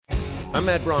I'm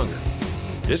Matt Bronger.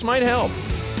 This might help.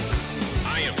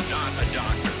 I am not a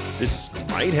doctor. This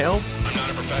might help. I'm not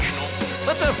a professional.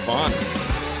 Let's have fun.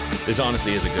 This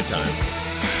honestly is a good time.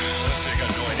 Honestly, I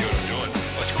got no idea what I'm doing.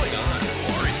 What's going on?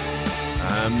 Who are you?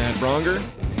 I'm Matt Bronger.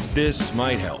 This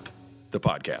might help. The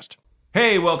podcast.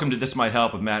 Hey, welcome to This Might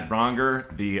Help with Matt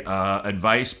Bronger, the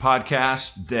advice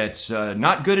podcast that's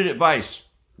not good at advice.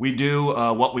 We do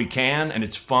what we can, and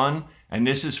it's fun, and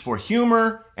this is for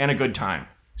humor and a good time.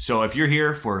 So if you're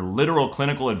here for literal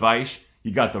clinical advice,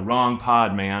 you got the wrong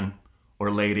pod, man,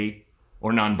 or lady,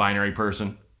 or non-binary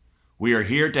person. We are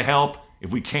here to help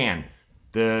if we can.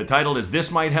 The title is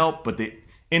This Might Help, but the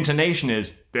intonation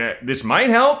is This Might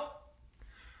Help.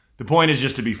 The point is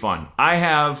just to be fun. I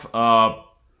have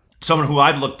someone who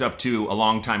I've looked up to a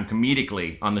long time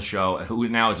comedically on the show, who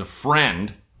now is a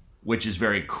friend, which is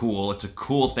very cool. It's a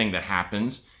cool thing that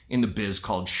happens in the biz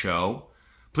called show.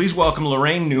 Please welcome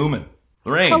Lorraine Newman.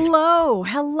 Lorraine.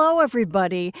 Hello,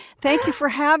 everybody. Thank you for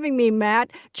having me,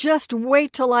 Matt. Just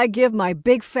wait till I give my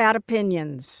big fat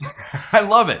opinions. I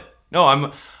love it.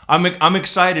 No, I'm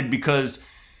excited because,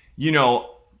 you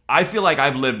know, I feel like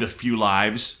I've lived a few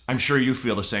lives. I'm sure you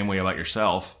feel the same way about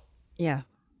yourself. Yeah.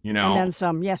 You know, and then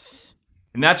some. Yes.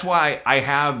 And that's why I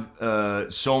have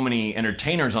so many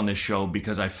entertainers on this show,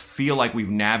 because I feel like we've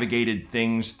navigated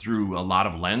things through a lot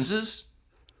of lenses.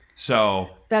 So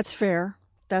that's fair.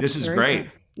 This is great.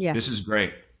 Fair. Yes. This is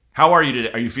great. How are you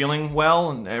today? Are you feeling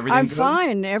well and everything? I'm good?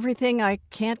 fine. Everything. I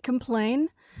can't complain.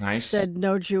 Nice. Said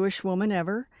no Jewish woman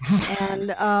ever.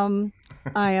 And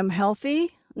I am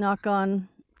healthy. Knock on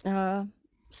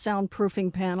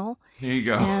soundproofing panel. Here you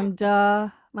go. And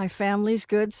my family's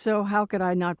good. So how could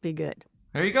I not be good?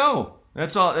 There you go.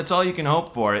 That's all you can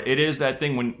hope for. It is that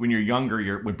thing when you're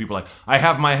younger, when people are like, I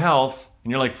have my health,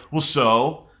 and you're like, well,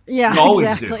 so. Yeah, you always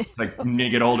exactly. do. It's like when you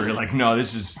get older, you're like, no,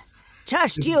 this is.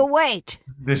 Just you wait.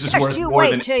 This is Just worth you more wait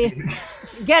than. till you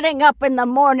getting up in the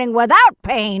morning without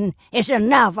pain is a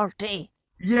novelty.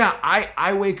 Yeah,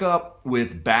 I wake up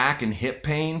with back and hip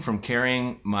pain from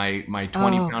carrying my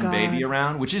 20-pound baby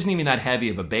around, which isn't even that heavy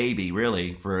of a baby,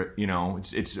 really. For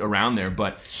it's around there,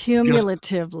 but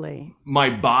cumulatively,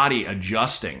 my body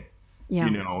adjusting, yeah,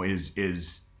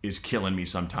 is killing me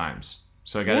sometimes.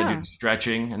 So I got to do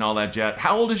stretching and all that jazz.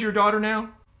 How old is your daughter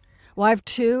now? Well, I have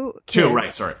two kids. Two, right?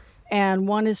 Sorry. And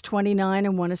one is 29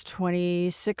 and one is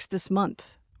 26 this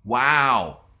month.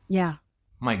 Wow. Yeah.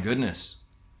 My goodness.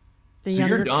 The So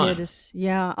younger you're done. kid is,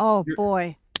 yeah. Oh,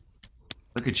 boy.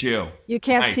 Look at you. You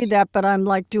can't Nice. see that, but I'm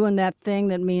like doing that thing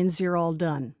that means you're all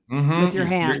done with your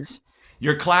hands.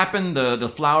 You're clapping the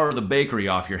flour of the bakery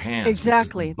off your hands.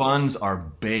 Exactly. The buns are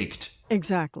baked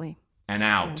Exactly. and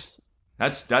out. Yes.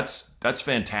 That's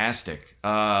fantastic.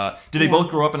 Did they both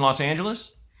grow up in Los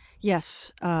Angeles?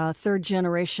 Yes. Third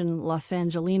generation Los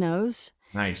Angelinos.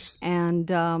 Nice.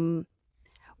 And,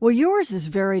 well, yours is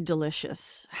very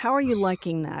delicious. How are you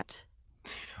liking that?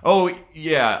 Oh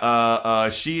yeah.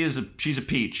 She's a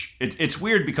peach. It's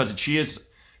weird because she is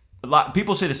a lot.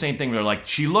 People say the same thing. They're like,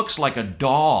 she looks like a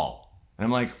doll, and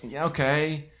I'm like, yeah,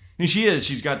 okay. And she is.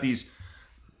 She's got these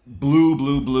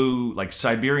blue, like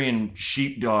Siberian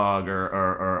sheepdog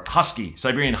or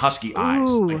Siberian husky eyes.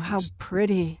 Ooh, like how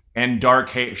pretty. And dark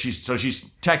hair.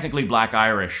 She's technically black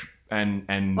Irish and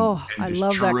Oh, and I just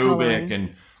love that cherubic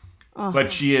coloring.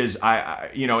 but she is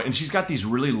and she's got these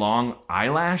really long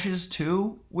eyelashes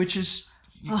too, which is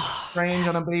strange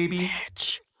on a baby.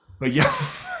 Bitch. But yeah.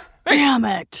 Damn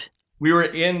it. We were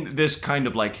in this kind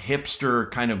of like hipster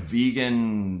kind of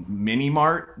vegan mini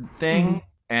mart thing,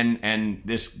 and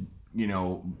this,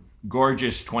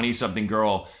 gorgeous 20-something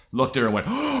girl looked at her and went,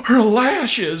 oh, her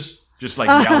lashes, just like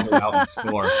yelled it out in the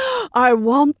store. I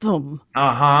want them.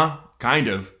 Kind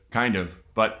of.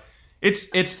 But this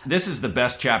is the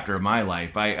best chapter of my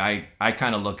life. I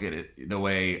kind of look at it the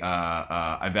way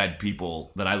I've had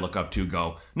people that I look up to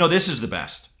go, no, this is the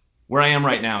best. Where I am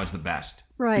right now is the best.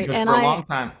 Right. Because And for a long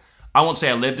time, I won't say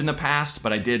I lived in the past,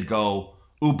 but I did go,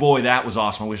 oh boy, that was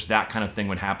awesome. I wish that kind of thing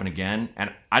would happen again.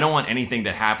 And I don't want anything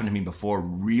that happened to me before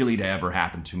really to ever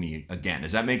happen to me again.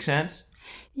 Does that make sense?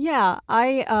 Yeah,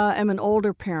 I am an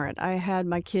older parent. I had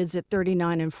my kids at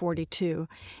 39 and 42.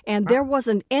 And there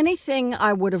wasn't anything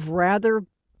I would have rather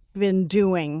been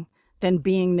doing than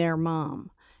being their mom.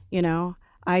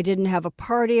 I didn't have a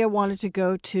party I wanted to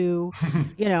go to.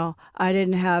 I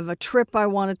didn't have a trip I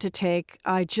wanted to take.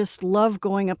 I just love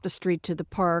going up the street to the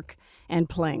park and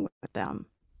playing with them.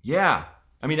 Yeah.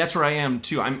 I mean, that's where I am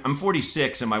too. I'm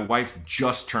 46 and my wife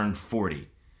just turned 40.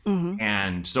 Mm-hmm.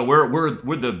 And so we're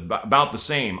about the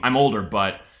same. I'm older,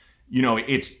 but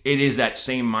it is that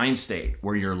same mind state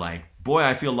where you're like, boy,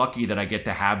 I feel lucky that I get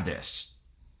to have this.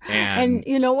 And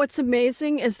you know what's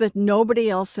amazing is that nobody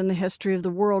else in the history of the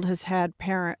world has had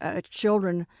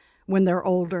children when they're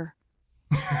older.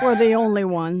 We're the only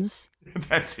ones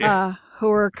That's it. who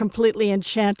are completely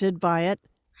enchanted by it.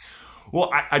 Well,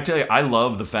 I tell you, I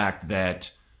love the fact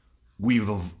that we've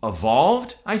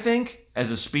evolved, I think,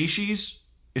 as a species,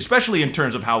 especially in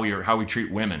terms of how we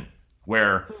treat women,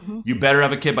 where you better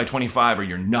have a kid by 25 or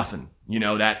you're nothing. You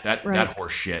know, that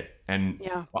horse shit. And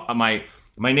Yeah. my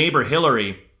neighbor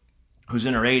Hillary, who's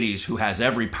in her 80s, who has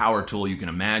every power tool you can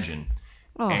imagine,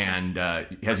 and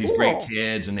has these great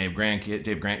kids, and they have grandkids.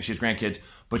 She has grandkids,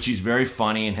 but she's very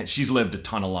funny, and she's lived a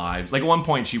ton of lives. Like at one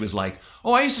point, she was like,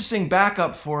 "Oh, I used to sing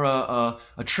backup for a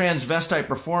transvestite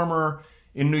performer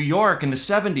in New York in the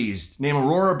 70s named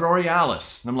Aurora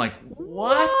Borealis." And I'm like,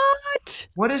 "What?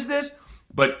 What is this?"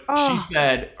 But she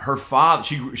said her father.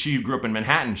 She grew up in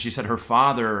Manhattan. She said her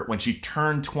father, when she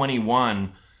turned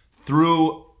 21,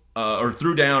 threw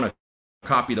down a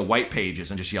copy of the White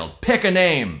Pages and just yelled, "Pick a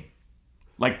name."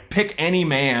 Like, pick any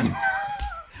man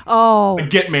and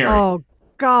get married. Oh,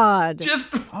 God.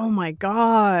 Just, Oh, my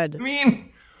God. I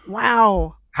mean,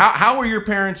 Wow. how were your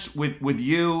parents with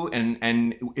you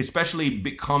and especially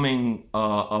becoming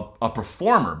a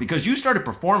performer? Because you started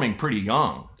performing pretty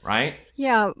young, right?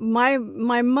 Yeah,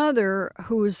 my mother,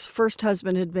 whose first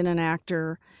husband had been an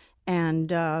actor,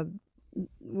 and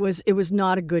it was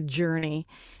not a good journey.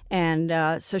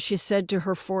 And so she said to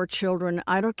her 4 children,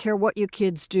 "I don't care what you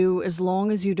kids do as long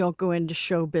as you don't go into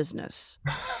show business."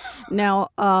 Now,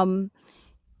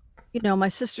 you know, my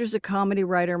sister's a comedy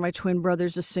writer, my twin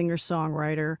brother's a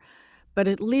singer-songwriter, but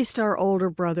at least our older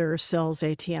brother sells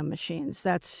ATM machines.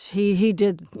 He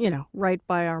did, you know, right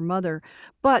by our mother.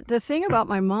 But the thing about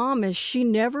my mom is she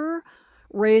never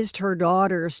raised her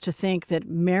daughters to think that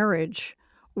marriage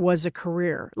was a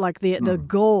career, like the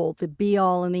goal, the be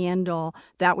all and the end all.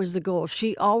 That was the goal.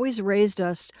 She always raised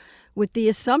us with the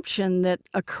assumption that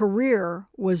a career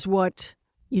was what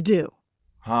you do,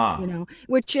 you know,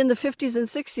 which in the 50s and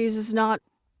 60s is not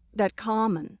that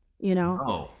common, you know.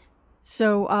 Oh.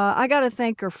 So I got to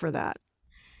thank her for that.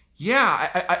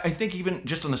 Yeah, I think even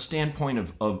just on the standpoint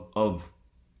of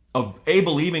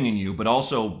believing in you, but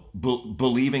also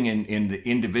believing in the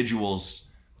individual's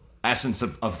essence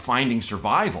of finding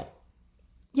survival.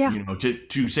 Yeah. You know,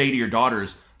 to say to your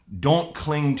daughters, don't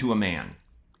cling to a man.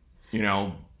 You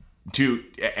know,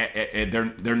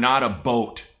 they're not a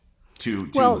boat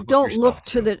to Well, don't look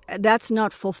yourself to that's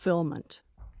not fulfillment.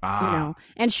 You know,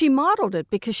 and she modeled it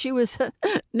because she was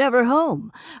never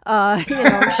home. You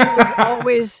know, she was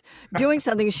always doing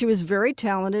something. She was very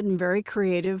talented and very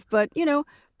creative, but, you know,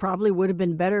 probably would have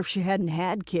been better if she hadn't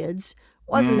had kids.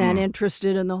 Wasn't that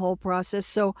interested in the whole process.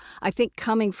 So I think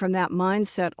coming from that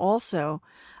mindset also,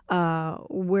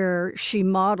 where she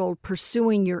modeled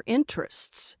pursuing your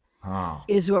interests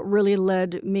is what really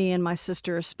led me and my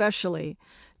sister especially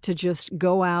to just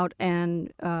go out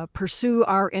and pursue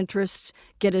our interests,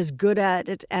 get as good at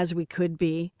it as we could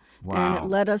be. Wow. And it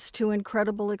led us to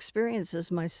incredible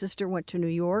experiences. My sister went to New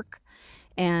York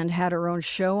and had her own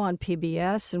show on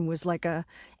PBS and was like a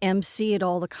MC at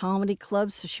all the comedy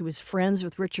clubs. So she was friends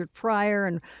with Richard Pryor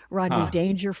and Rodney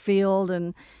Dangerfield.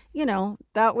 And, you know,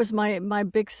 that was my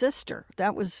big sister.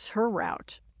 That was her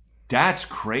route. That's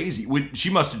crazy. She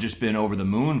must have just been over the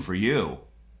moon for you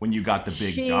when you got the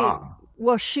big job.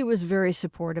 Well, she was very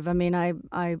supportive. I mean,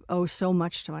 I owe so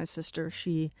much to my sister.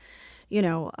 She, you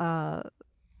know,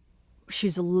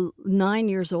 she's 9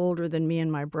 years older than me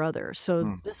and my brother.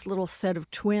 So this little set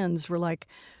of twins were like,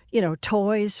 you know,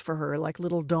 toys for her, like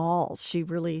little dolls. She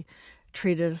really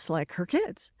treated us like her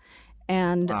kids.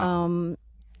 And,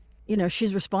 you know,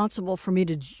 she's responsible for me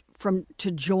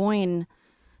to join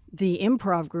the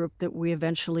improv group that we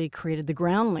eventually created the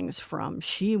Groundlings from.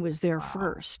 She was there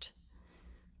first.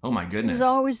 Oh, my goodness. She was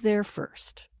always there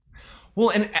first. Well,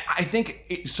 and I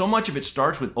think so much of it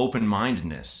starts with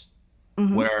open-mindedness,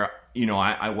 where, you know,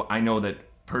 I know that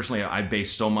personally I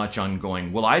base so much on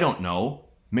going, well, I don't know.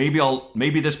 Maybe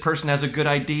this person has a good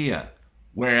idea.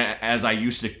 Whereas I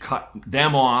used to cut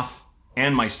them off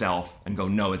and myself and go,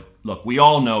 no, look, we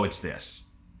all know it's this,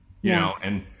 you know,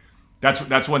 and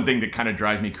that's one thing that kind of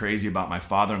drives me crazy about my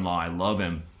father-in-law. I love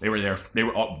him. They were there.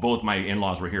 Both my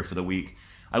in-laws were here for the week.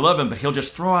 I love him, but he'll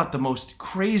just throw out the most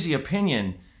crazy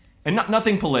opinion, and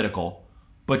nothing political,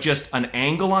 but just an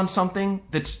angle on something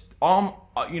that's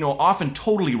often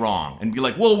totally wrong, and be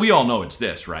like, well, we all know it's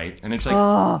this, right? And it's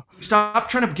like, stop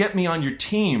trying to get me on your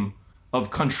team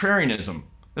of contrarianism.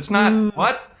 That's not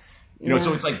what, you know.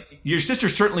 So it's like your sister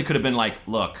certainly could have been like,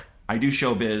 look, I do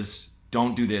showbiz.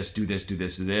 Don't do this. Do this. Do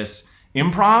this. Do this.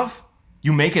 Improv.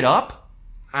 You make it up.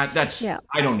 I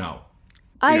don't know.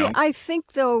 I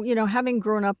think, though, having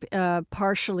grown up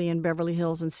partially in Beverly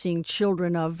Hills and seeing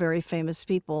children of very famous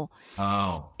people,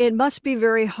 Oh, it must be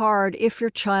very hard if your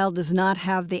child does not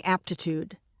have the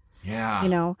aptitude. yeah. You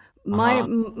know,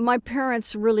 my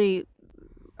parents really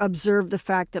observed the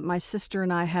fact that my sister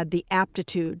and I had the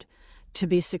aptitude to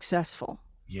be successful.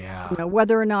 Yeah.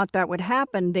 Whether or not that would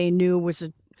happen, they knew was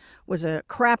a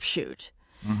crapshoot.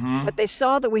 Mm-hmm. But they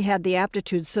saw that we had the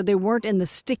aptitude, so they weren't in the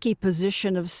sticky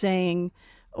position of saying,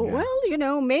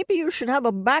 well, maybe you should have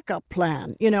a backup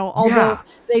plan, although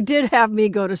they did have me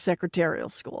go to secretarial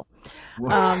school,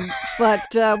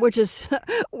 but which is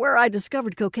where I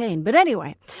discovered cocaine. But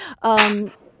anyway,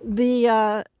 I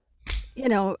didn't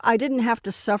have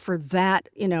to suffer that,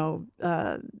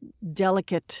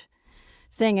 delicate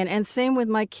thing. And same with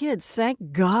my kids.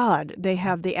 Thank God they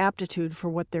have the aptitude for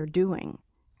what they're doing.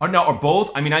 Oh no, or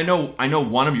both? I mean, I know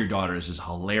one of your daughters is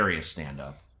hilarious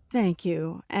stand-up. Thank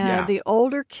you. Yeah. The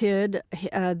older kid,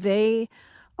 they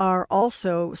are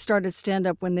also started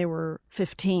stand-up when they were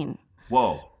 15.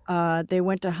 Whoa. They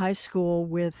went to high school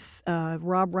with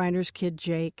Rob Reiner's kid,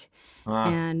 Jake,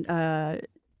 and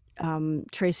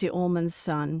Tracy Ullman's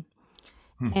son.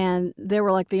 And they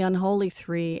were like the unholy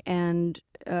three. And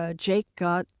Jake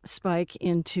got Spike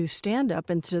into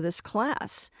stand-up, into this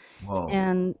class. Whoa.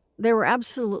 And they were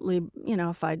absolutely,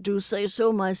 if I do say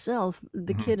so myself,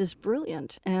 the kid is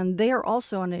brilliant. And they are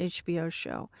also on an HBO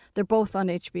show. They're both on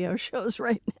HBO shows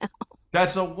right now.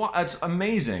 That's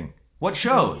amazing. What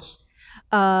shows?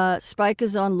 Spike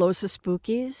is on Los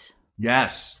Spookies.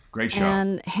 Yes. Great show.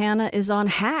 And Hannah is on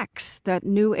Hacks, that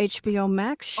new HBO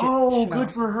Max show. Oh, good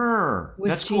for her.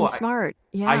 With That's Gene cool. Smart.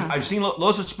 Yeah. I've seen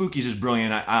Los Spookies is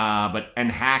brilliant,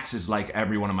 and Hacks is like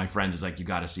every one of my friends is like, you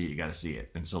got to see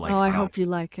it, And so like, I hope you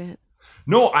like it.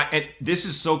 No, and this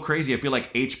is so crazy. I feel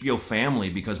like HBO Family,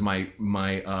 because my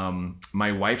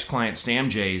wife's client Sam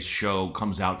J's show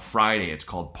comes out Friday. It's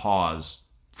called Pause.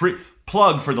 Free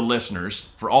plug for the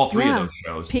listeners for all three of those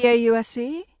shows.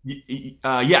 PAUSE?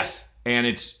 Yes. And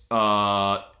it's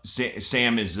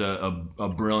Sam is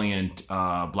a brilliant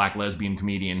black lesbian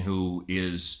comedian who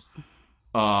is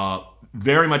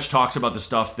very much talks about the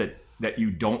stuff that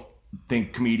you don't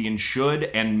think comedians should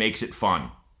and makes it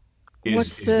fun.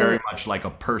 Is very much like a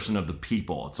person of the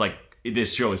people. It's like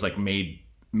this show is like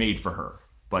made for her.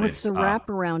 But what's the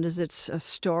wraparound? Is it a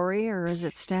story or is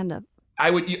it stand up? I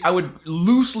would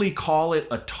loosely call it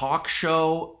a talk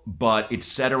show, but it's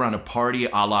set around a party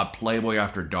a la Playboy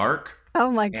After Dark.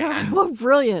 Oh my God, what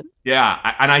brilliant.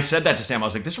 Yeah, and I said that to Sam. I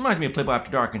was like, this reminds me of Playboy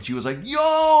After Dark. And she was like,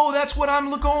 yo, that's what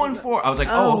I'm going for. I was like,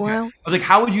 oh okay. Wow. I was like,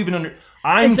 how would you even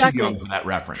I'm too young for that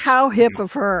reference. How hip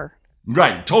of her.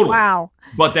 Right, totally. Wow.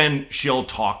 But then she'll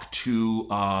talk to,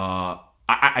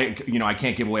 I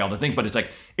can't give away all the things, but it's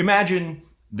like, imagine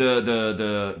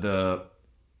the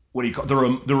what do you call the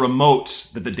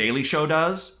remotes that the Daily Show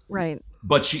does, right?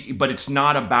 But it's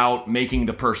not about making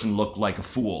the person look like a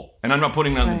fool. And I'm not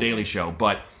putting it on the Daily Show,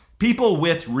 but people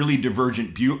with really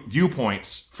divergent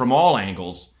viewpoints from all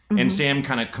angles, and Sam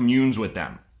kind of communes with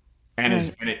them, and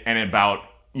is about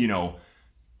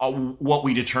what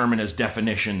we determine as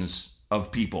definitions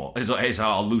of people, as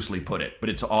I'll loosely put it. But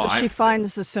it's all so she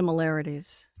finds the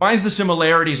similarities. Finds the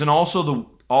similarities, and also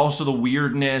the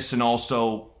weirdness, and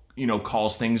also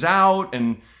calls things out,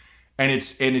 and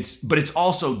it's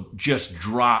also just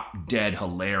drop dead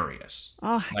hilarious.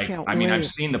 Oh, I can't wait. I've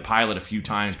seen the pilot a few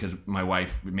times because my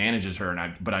wife manages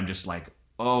her, but I'm just like,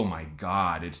 oh my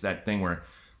God, it's that thing where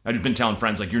I've just been telling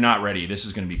friends like, you're not ready, this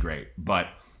is going to be great. But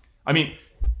I mean,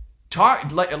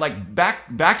 talk like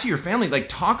back to your family, like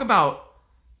talk about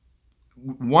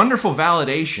wonderful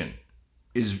validation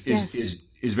is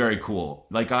very cool.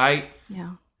 Like I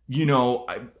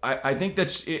think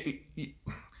that's it.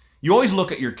 You always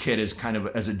look at your kid as kind of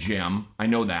as a gem. I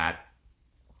know that.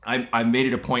 I made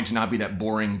it a point to not be that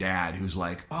boring dad who's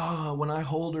like, oh, when I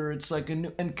hold her, it's like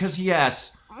and because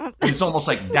yes, it's almost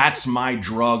like that's my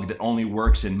drug that only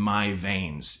works in my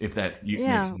veins. If that makes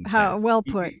sense. How well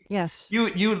put. Yes.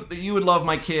 You would love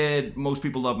my kid. Most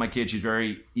people love my kid. She's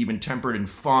very even tempered and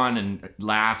fun and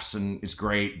laughs and it's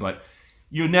great, but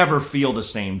you never feel the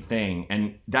same thing.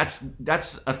 And that's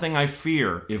a thing I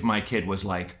fear if my kid was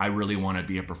like, I really want to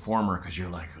be a performer, because you're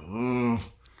like,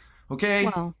 okay,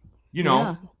 well,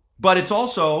 but it's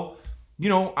also,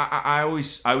 I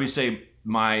always say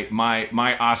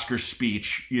my Oscar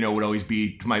speech, would always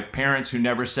be to my parents who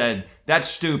never said, that's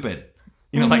stupid.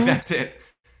 Like that's it.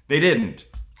 They didn't.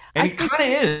 And it kind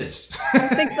of is. I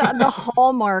think the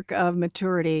hallmark of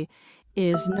maturity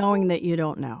is knowing that you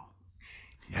don't know.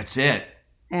 That's it.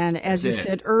 And as you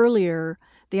said earlier,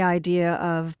 the idea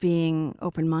of being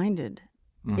open-minded.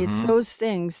 It's those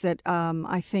things that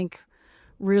I think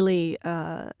really,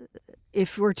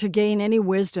 if we're to gain any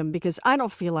wisdom, because I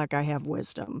don't feel like I have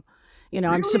wisdom.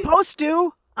 I'm supposed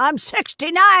to. I'm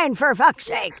 69 for fuck's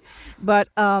sake. But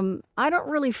I don't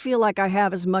really feel like I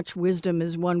have as much wisdom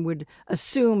as one would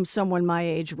assume someone my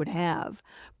age would have.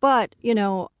 But,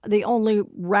 the only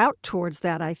route towards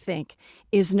that, I think,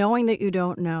 is knowing that you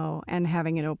don't know and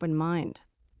having an open mind.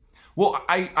 Well,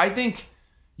 I think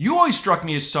you always struck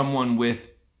me as someone with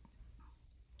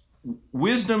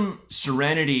wisdom,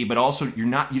 serenity, but also you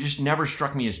just never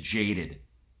struck me as jaded.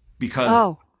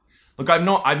 Because look, I've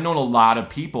known a lot of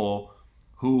people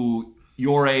who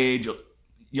your age,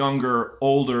 younger,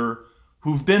 older,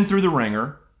 who've been through the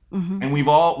ringer, and we've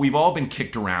all been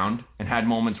kicked around and had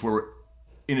moments where,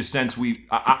 in a sense,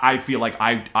 I feel like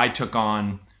I took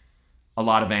on a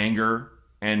lot of anger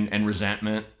and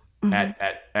resentment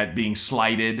at being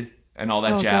slighted and all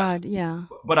that jazz. God, yeah.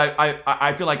 But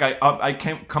I feel like I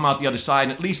can't come out the other side,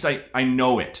 and at least I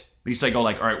know it. At least I go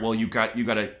like, all right, well, you got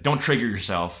to don't trigger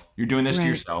yourself. You're doing this to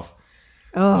yourself.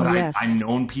 Oh, but yes. I've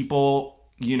known people,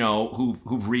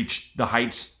 who've reached the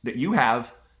heights that you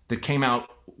have that came out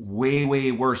way,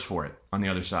 way worse for it on the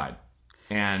other side,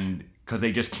 and because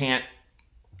they just can't,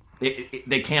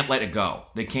 they can't let it go.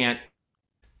 They can't.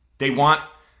 They want.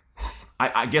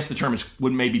 I guess the term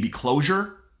would maybe be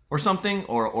closure or something,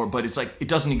 but it's like it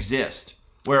doesn't exist.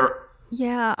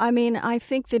 Yeah, I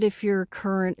think that if your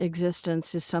current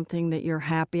existence is something that you're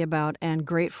happy about and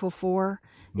grateful for,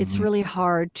 it's really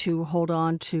hard to hold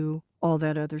on to all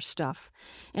that other stuff.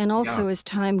 And also, as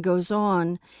time goes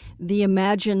on, the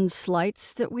imagined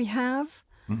slights that we have,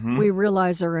 we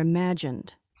realize are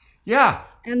imagined. Yeah.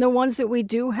 And the ones that we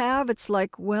do have, it's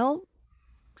like, well,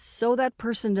 so that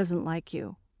person doesn't like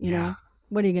you. You know,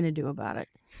 what are you going to do about it?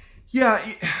 Yeah.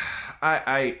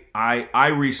 I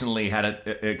recently had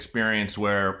an experience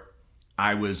where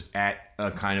I was at a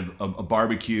kind of a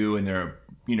barbecue, and there,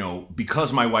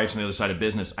 because my wife's on the other side of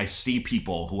business, I see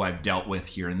people who I've dealt with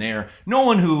here and there. No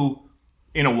one who,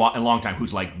 in a long time,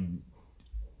 who's like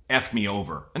effed me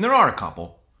over, and there are a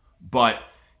couple, but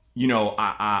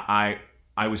I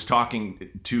was talking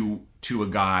to a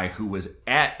guy who was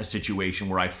at a situation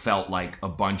where I felt like a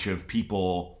bunch of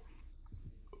people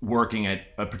working at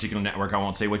a particular network, I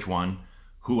won't say which one,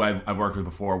 who I've worked with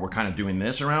before, were kind of doing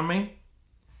this around me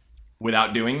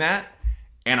without doing that.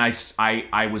 And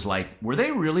I was like, were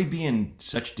they really being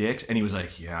such dicks? And he was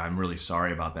like, yeah, I'm really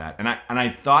sorry about that. And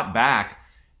I thought back,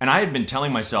 and I had been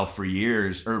telling myself for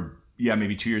years, or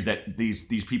maybe 2 years, that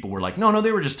these people were like, no,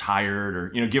 they were just tired, or,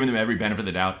 giving them every benefit of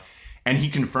the doubt. And he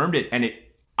confirmed it. And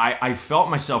I felt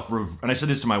myself, and I said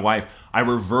this to my wife, I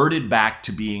reverted back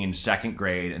to being in second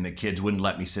grade, and the kids wouldn't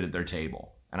let me sit at their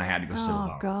table, and I had to go sit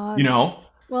alone. Oh, God.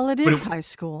 Well, it is high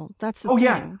school. That's the thing.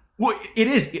 Yeah. Well, it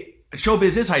is.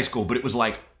 Showbiz is high school, but it was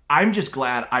like, I'm just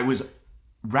glad I was,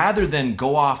 rather than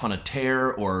go off on a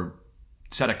tear or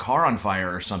set a car on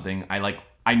fire or something,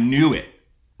 I knew it.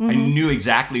 I knew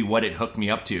exactly what it hooked me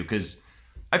up to, because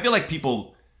I feel like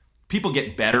people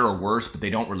get better or worse, but they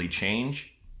don't really change.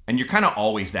 And you're kind of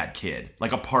always that kid,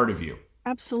 like a part of you.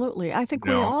 Absolutely. I think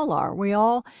we all are. We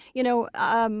all,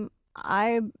 I've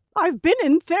been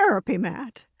in therapy,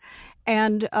 Matt.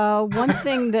 And one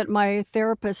thing that my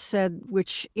therapist said,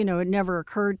 which, it never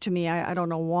occurred to me, I don't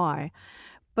know why,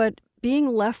 but being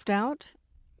left out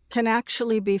can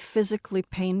actually be physically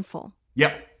painful.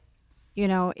 Yep.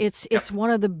 It's one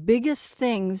of the biggest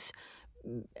things,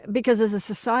 because as a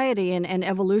society and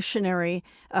evolutionary,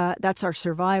 that's our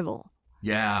survival.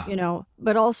 Yeah.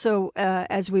 But also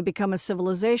as we become a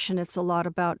civilization, it's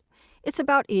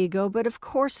about ego, but of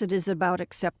course it is about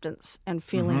acceptance and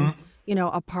feeling,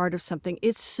 a part of something.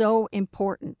 It's so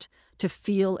important to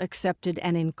feel accepted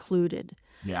and included.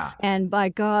 Yeah. And by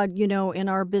God, in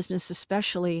our business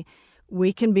especially,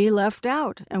 we can be left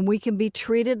out, and we can be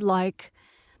treated like,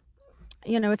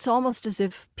 it's almost as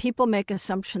if people make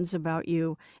assumptions about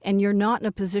you, and you're not in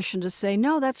a position to say,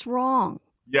 no, that's wrong.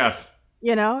 Yes.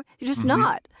 You're just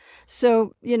not.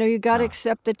 So, you got to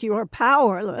accept that you are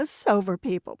powerless over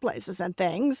people, places, and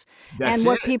things, and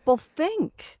what people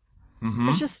think.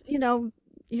 It's just, you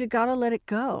got to let it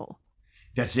go.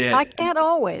 That's it. I can't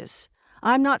always.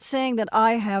 I'm not saying that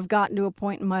I have gotten to a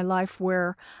point in my life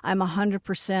where I'm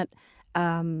 100%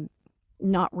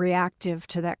 not reactive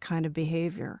to that kind of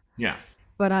behavior. Yeah.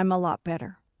 But I'm a lot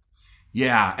better.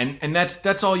 Yeah, and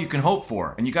that's all you can hope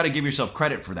for, and you got to give yourself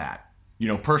credit for that.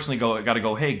 Personally got to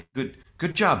go, hey,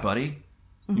 good job, buddy.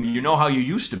 You know how you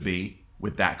used to be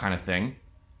with that kind of thing.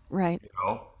 Right.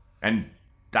 And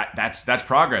that's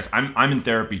progress. I'm in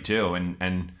therapy too,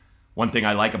 and one thing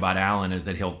I like about Alan is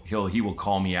that he will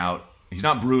call me out He's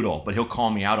not brutal, but he'll call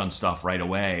me out on stuff right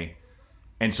away.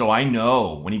 And so I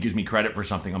know when he gives me credit for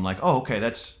something, I'm like, oh, okay,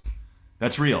 that's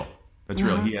real. That's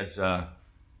real. He has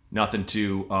nothing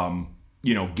to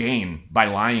gain by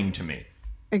lying to me.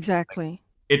 Exactly.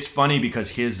 It's funny because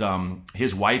his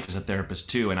wife is a therapist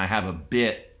too, and I have a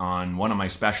bit on one of my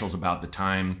specials about the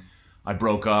time I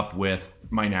broke up with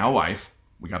my now wife.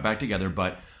 We got back together,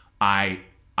 but I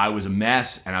was a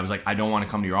mess, and I was like, I don't want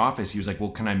to come to your office. He was like, well,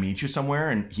 can I meet you somewhere?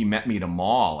 And he met me at a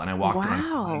mall, and I walked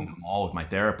around the mall with my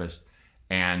therapist.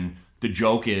 And the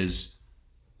joke is,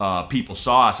 people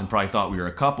saw us and probably thought we were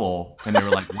a couple, and they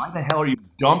were like, why the hell are you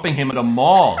dumping him at a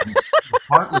mall? He's a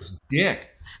heartless dick.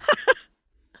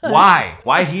 Why?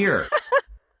 Why here?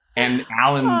 And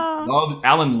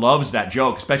Alan loves that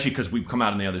joke, especially because we've come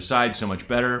out on the other side so much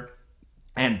better.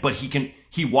 But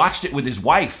he watched it with his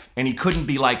wife, and he couldn't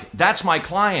be like, that's my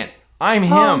client. I'm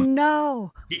him. Oh,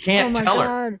 no. He can't tell God.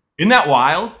 her. Isn't that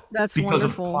wild? That's because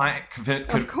wonderful. Of client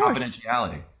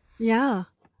confidentiality. Yeah.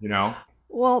 You know?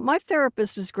 Well, my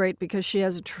therapist is great because she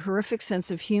has a terrific sense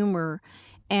of humor,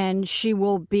 and she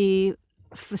will be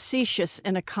facetious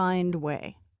in a kind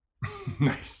way.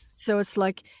 Nice. So it's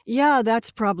like, yeah, that's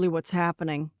probably what's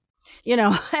happening. And,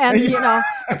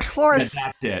 of course.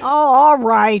 That's it. Oh, all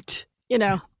right.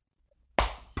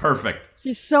 Perfect.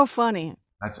 She's so funny.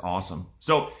 That's awesome.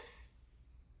 So,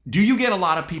 do you get a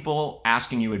lot of people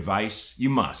asking you advice? You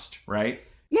must, right?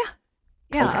 Yeah.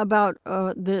 Yeah, Okay. about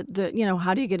the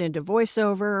how do you get into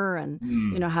voiceover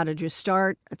and, how did you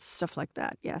start? It's stuff like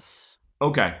that. Yes.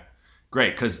 Okay,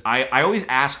 great. Because I always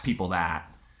ask people that,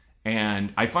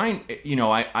 and I find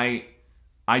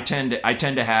I tend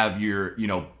to have your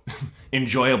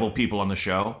enjoyable people on the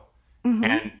show,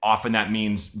 and often that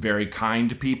means very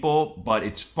kind people. But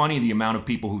it's funny the amount of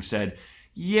people who said,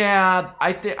 "Yeah,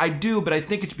 I do," but I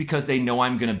think it's because they know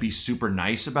I'm going to be super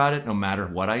nice about it, no matter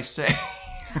what I say.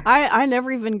 I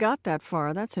never even got that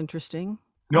far. That's interesting.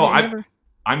 No, never.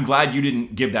 I'm glad you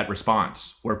didn't give that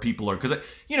response where people are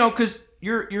because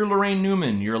you're Lorraine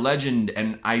Newman, you're a legend,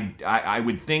 and I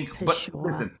would think, but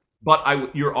Sure.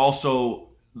 listen, you're also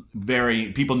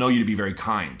people know you to be very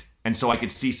kind, and so I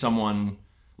could see someone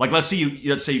like let's say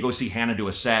you go see Hannah do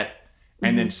a set,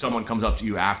 and then someone comes up to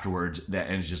you afterwards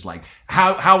and is just like,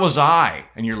 how was I?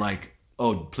 And you're like,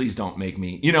 oh, please don't make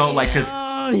me, because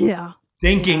Yeah.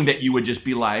 thinking that you would just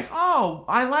be like, oh,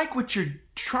 I like what you're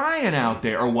trying out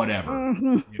there or whatever,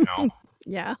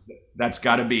 Yeah. That's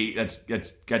got to be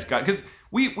because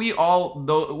we've all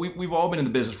been in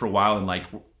the business for a while, and like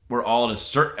we're all at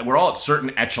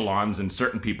certain echelons in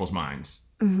certain people's minds,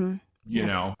 you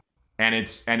know, and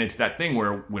it's that thing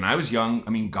where when I was young, I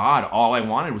mean, God, all I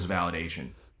wanted was validation,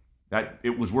 that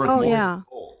it was worth more. Yeah. Than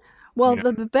gold. Well,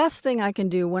 the best thing I can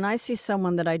do when I see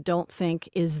someone that I don't think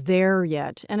is there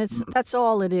yet, and that's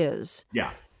all it is.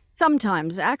 Yeah,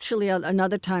 Sometimes, actually,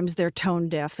 another times they're tone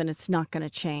deaf and it's not going to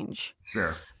change.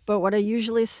 sure. But what I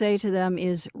usually say to them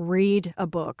is read a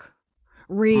book.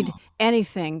 Read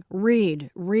anything. Read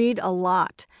a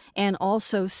lot. And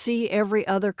also see every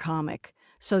other comic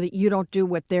so that you don't do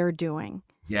what they're doing.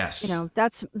 Yes.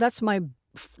 That's my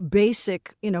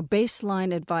basic,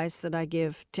 baseline advice that I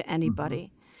give to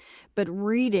anybody. But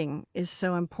reading is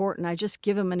so important. I just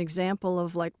give them an example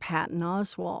of like Patton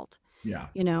Oswalt. Yeah.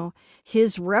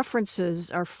 His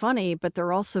references are funny, but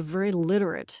they're also very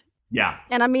literate. Yeah.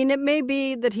 And I mean, it may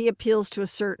be that he appeals to a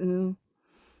certain,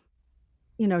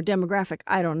 demographic.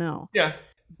 I don't know. Yeah.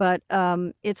 But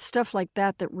it's stuff like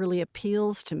that that really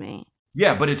appeals to me.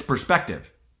 Yeah, but it's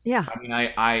perspective. Yeah.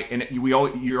 I mean,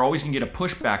 you're always gonna get a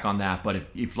pushback on that. But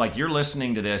if like you're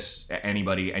listening to this,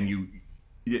 anybody, and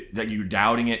you're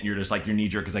doubting it, and you're just like your knee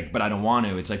jerk is like, but I don't want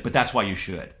to. It's like, but that's why you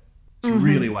should. It's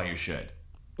really why you should.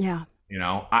 Yeah.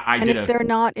 And if they're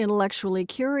not intellectually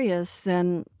curious,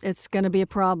 then it's going to be a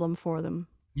problem for them.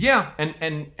 Yeah,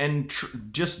 and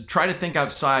just try to think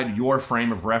outside your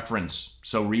frame of reference.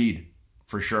 So read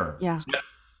for sure. Yeah. So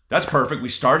that's perfect. We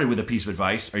started with a piece of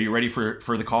advice. Are you ready for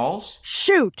the calls?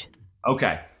 Shoot.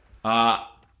 Okay.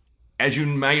 As you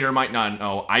might or might not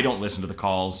know, I don't listen to the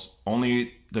calls.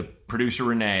 Only the producer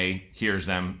Renee hears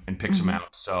them and picks them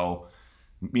out. So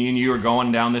me and you are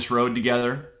going down this road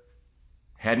together.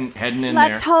 Heading in there.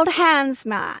 Let's hold hands,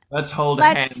 Matt. Let's hold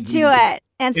Let's hands. do it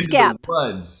and into skip. The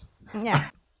woods. Yeah.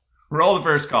 Roll the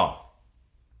first call.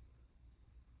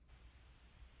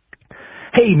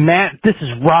 Hey, Matt, this is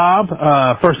Rob.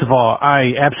 First of all,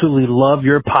 I absolutely love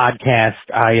your podcast.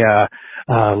 I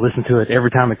listen to it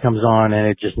every time it comes on, and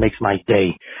it just makes my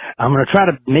day. I'm going to try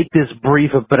to make this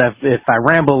brief, but if I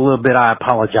ramble a little bit, I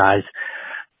apologize.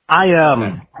 I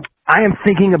am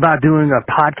thinking about doing a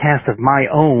podcast of my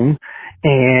own,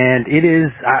 and it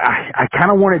is, I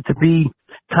kind of want it to be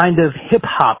kind of hip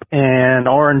hop and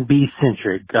R&B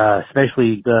centric,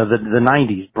 especially the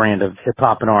 90s brand of hip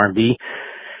hop and R&B.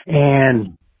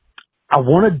 And I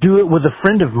want to do it with a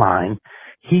friend of mine.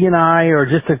 He and I are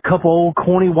just a couple old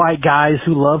corny white guys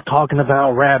who love talking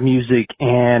about rap music,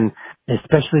 and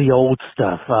especially the old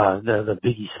stuff, the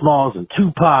Biggie Smalls and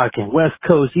Tupac and West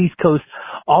Coast, East Coast,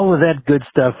 all of that good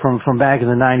stuff from back in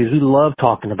the 90s. We love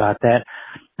talking about that.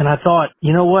 And I thought,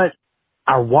 you know what?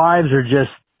 Our wives are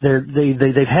just,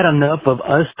 they've had enough of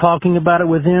us talking about it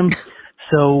with him.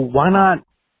 So why not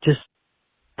just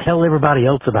tell everybody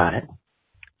else about it?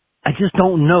 I just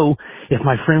don't know if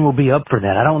my friend will be up for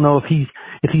that. I don't know if he's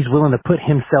willing to put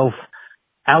himself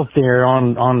out there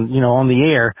on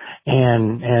the air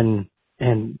and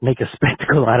make a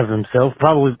spectacle out of himself.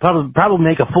 Probably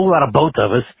make a fool out of both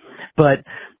of us. But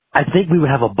I think we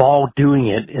would have a ball doing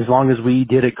it as long as we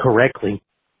did it correctly.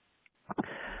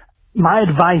 My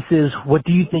advice is, what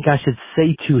do you think I should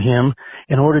say to him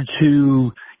in order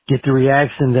to get the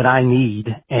reaction that I need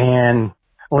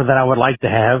or that I would like to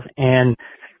have and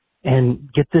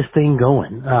get this thing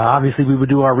going? Obviously we would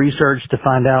do our research to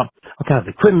find out what kind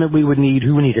of equipment we would need,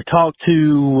 who we need to talk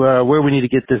to, where we need to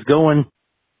get this going.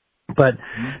 But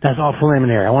that's all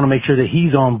preliminary. I want to make sure that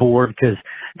he's on board, because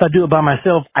if I do it by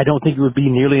myself, I don't think it would be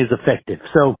nearly as effective.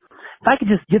 So if I could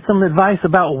just get some advice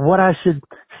about what I should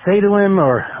say to him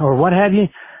or what have you,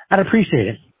 I'd appreciate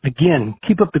it. Again,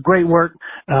 keep up the great work,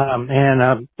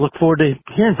 and look forward to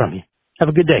hearing from you. Have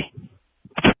a good day.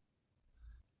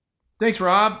 Thanks,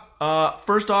 Rob.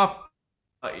 First off,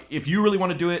 if you really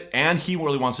want to do it and he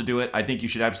really wants to do it, I think you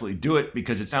should absolutely do it,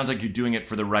 because it sounds like you're doing it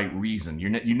for the right reason.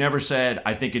 You never said,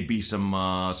 I think it'd be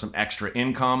some extra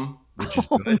income, which is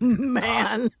good.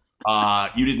 Man.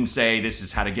 You didn't say this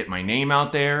is how to get my name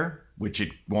out there, which it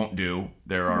won't do.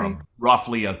 There are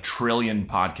roughly 1 trillion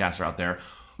podcasts out there.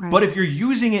 Right. But if you're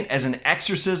using it as an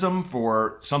exorcism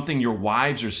for something your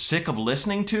wives are sick of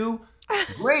listening to,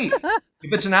 great.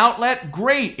 If it's an outlet,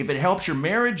 great. If it helps your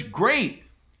marriage, great.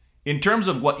 In terms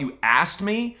of what you asked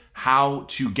me, how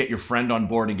to get your friend on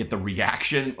board and get the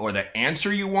reaction or the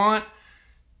answer you want,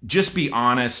 just be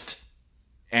honest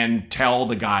and tell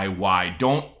the guy why.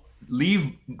 Don't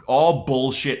leave all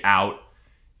bullshit out.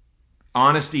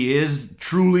 Honesty is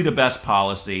truly the best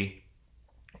policy,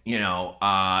 and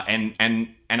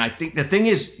I think the thing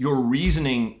is, your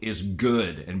reasoning is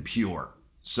good and pure.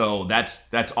 So that's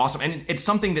awesome. And it's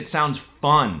something that sounds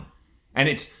fun. And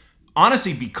it's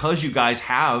honestly, because you guys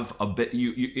have a bit,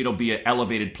 it'll be an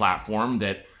elevated platform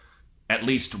that at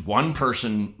least one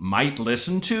person might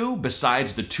listen to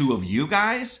besides the two of you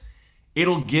guys.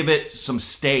 It'll give it some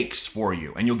stakes for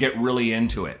you, and you'll get really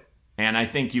into it. And I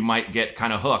think you might get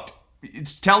kind of hooked.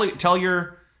 Tell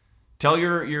your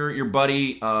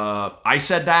buddy, I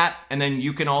said that, and then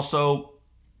you can also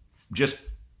just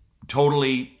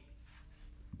totally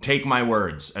take my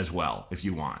words as well if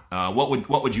you want.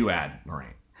 What would you add,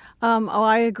 Lorraine?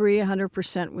 I agree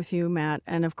 100% with you, Matt.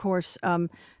 And of course,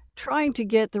 trying to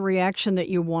get the reaction that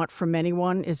you want from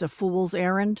anyone is a fool's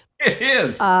errand. It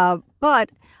is. But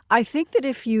I think that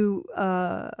if you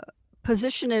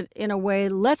position it in a way,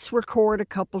 let's record a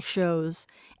couple shows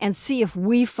and see if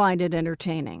we find it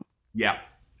entertaining. Yeah.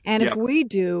 And if we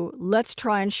do, let's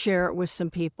try and share it with some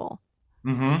people.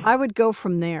 Mm-hmm. I would go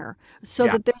from there so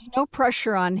that there's no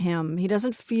pressure on him. He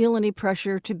doesn't feel any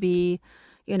pressure to be,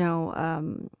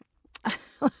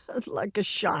 like a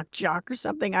shock jock or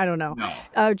something. I don't know.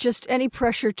 No. Just any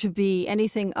pressure to be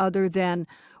anything other than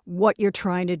what you're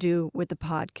trying to do with the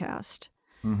podcast.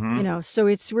 Mm-hmm. So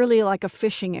it's really like a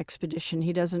fishing expedition.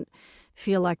 He doesn't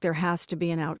feel like there has to be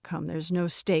an outcome. There's no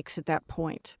stakes at that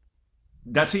point.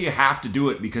 That's how you have to do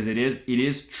it, because it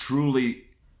is truly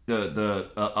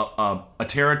a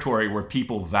territory where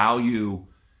people value.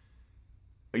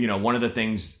 One of the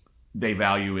things they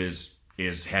value is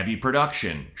heavy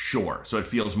production, sure. So it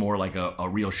feels more like a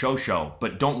real show,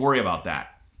 but don't worry about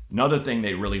that. Another thing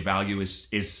they really value is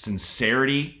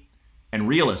sincerity and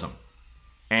realism.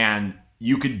 And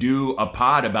you could do a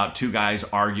pod about two guys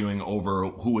arguing over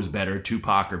who was better,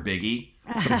 Tupac or Biggie.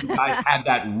 But if you guys had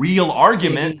that real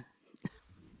argument,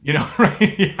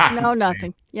 right? Yeah, no,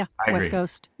 nothing. Yeah, West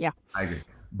Coast. Yeah, I agree.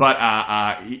 But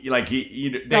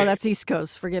no, that's East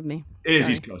Coast. Forgive me. It is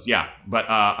East Coast, yeah. But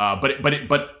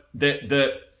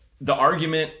the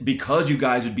argument, because you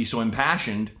guys would be so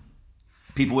impassioned,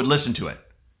 people would listen to it.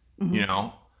 Mm-hmm.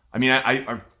 I mean,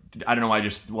 I don't know why I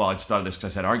just thought of this because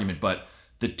I said argument, but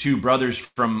the two brothers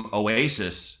from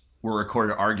Oasis were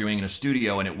recorded arguing in a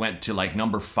studio, and it went to like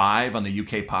number 5 on the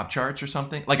UK pop charts or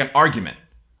something. Like an argument.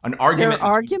 Their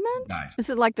argument? Guys. Is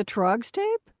it like the Trogs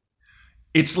tape?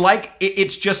 It's like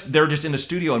it's just they're just in the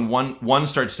studio, and one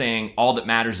starts saying all that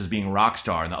matters is being a rock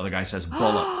star, and the other guy says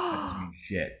bullets. That doesn't mean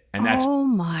shit. And that's Oh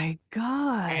my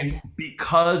God. and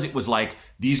because it was like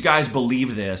these guys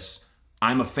believe this.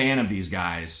 I'm a fan of these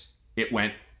guys.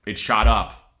 It shot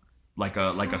up like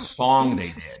a song they did.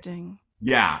 Interesting.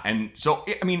 Yeah, and so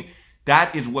I mean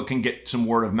that is what can get some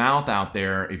word of mouth out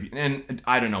there. And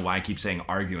I don't know why I keep saying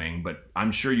arguing, but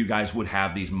I'm sure you guys would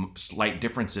have these slight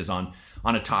differences on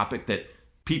a topic that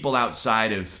people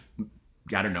outside of,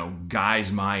 I don't know,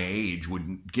 guys my age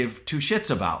wouldn't give two shits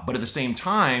about. But at the same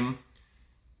time,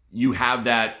 you have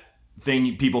that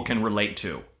thing people can relate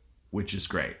to, which is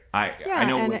great. I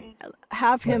know. And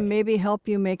have him maybe help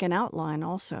you make an outline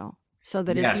also, so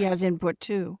that he Yes. has input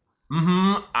too.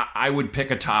 I would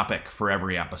pick a topic for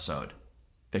every episode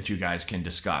that you guys can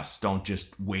discuss. Don't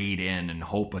just wade in and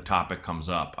hope a topic comes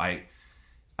up. I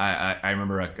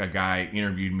remember a guy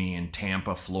interviewed me in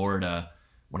Tampa, Florida,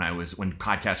 when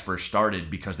podcast first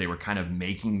started, because they were kind of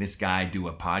making this guy do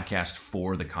a podcast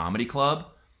for the comedy club,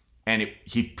 and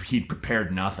he'd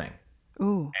prepared nothing.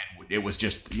 Ooh. And it was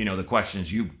just, the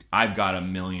questions I've got a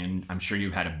million, I'm sure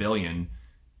you've had a billion.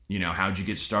 How'd you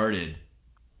get started?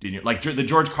 Did you like the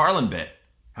George Carlin bit?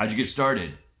 How'd you get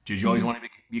started? Did you always want to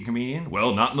be a comedian?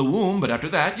 Well, not in the womb, but after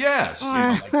that, yes.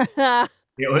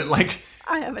 Like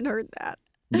I haven't heard that.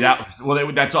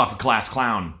 that's off of Class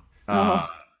Clown.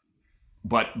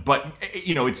 But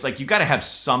it's like you got to have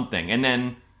something. And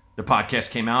then the podcast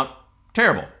came out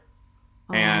terrible,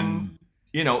 and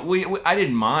I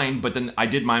didn't mind, but then I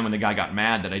did mind when the guy got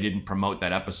mad that I didn't promote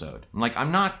that episode. I'm like, I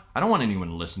don't want anyone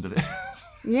to listen to this.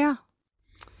 Yeah.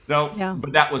 So, Yeah.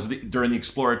 But that was during the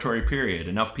exploratory period.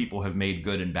 Enough people have made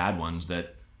good and bad ones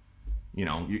that, I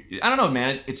don't know,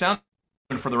 man. It sounds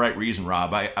for the right reason,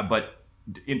 Rob. But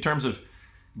in terms of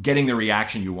getting the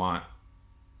reaction you want,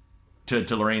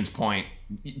 to Lorraine's point,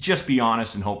 just be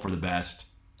honest and hope for the best.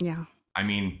 Yeah. I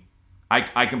mean,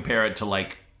 I compare it to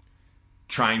like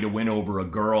trying to win over a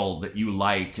girl that you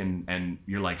like, and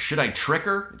you're like, should I trick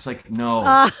her? It's like,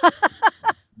 no,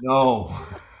 no.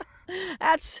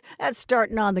 That's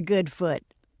starting on the good foot.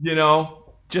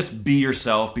 Just be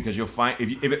yourself, because you'll find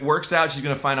if it works out, she's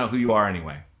gonna find out who you are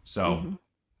anyway. So,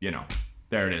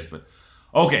 there it is. But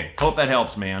okay, hope that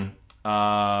helps, man.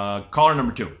 Caller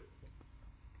number 2.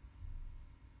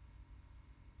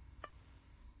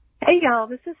 Hey y'all,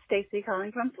 this is Stacy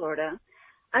calling from Florida.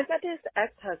 I've got this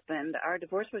ex-husband. Our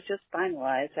divorce was just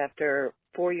finalized after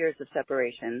 4 years of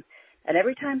separation. And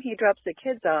every time he drops the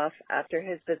kids off after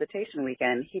his visitation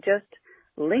weekend, he just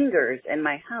lingers in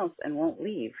my house and won't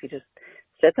leave. He just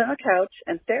sits on the couch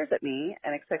and stares at me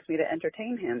and expects me to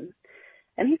entertain him.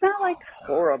 And he's not like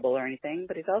horrible or anything,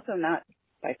 but he's also not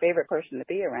my favorite person to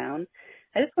be around.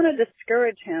 I just want to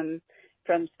discourage him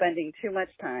from spending too much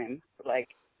time, like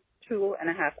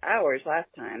 2.5 hours last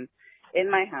time, in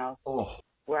my house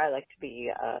where I like to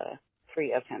be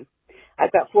free of him.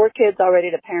 I've got 4 kids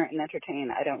already to parent and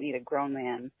entertain. I don't need a grown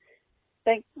man.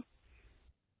 Thanks.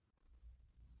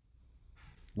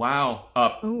 Wow.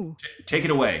 Ooh. Take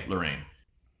it away, Lorraine.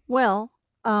 Well,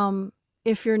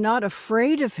 if you're not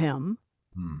afraid of him,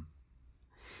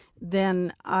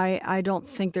 then I don't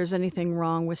think there's anything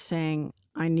wrong with saying,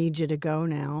 I need you to go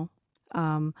now.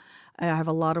 I have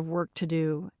a lot of work to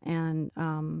do, and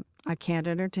I can't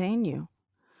entertain you.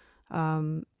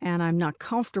 And I'm not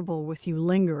comfortable with you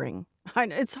lingering.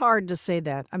 It's hard to say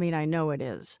that. I mean, I know it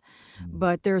is.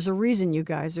 But there's a reason you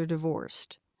guys are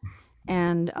divorced.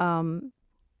 And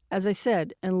as I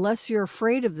said, unless you're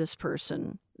afraid of this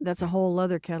person, that's a whole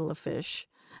other kettle of fish.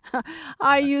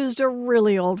 I used a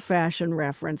really old-fashioned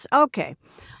reference. Okay.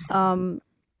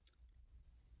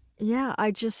 Yeah, I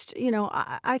just,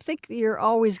 I think you're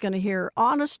always going to hear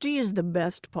honesty is the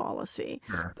best policy,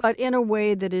 but in a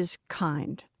way that is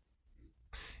kind.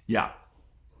 Yeah.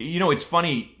 It's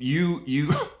funny.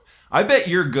 I bet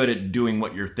you're good at doing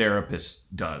what your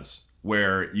therapist does,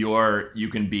 where you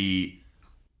can be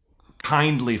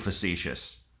kindly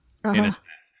facetious in a sense.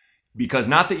 Because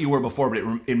not that you were before,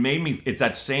 but it made me, it's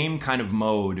that same kind of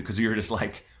mode, because you're just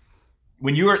like,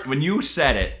 when you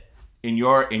said it in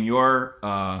your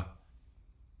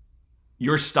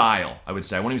style, I would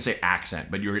say, I won't even say accent,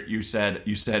 but you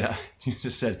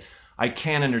just said, I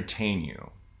can't entertain you.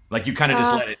 Like you kind of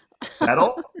just let it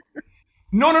settle.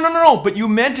 No. But you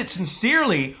meant it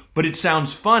sincerely, but it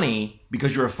sounds funny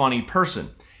because you're a funny person.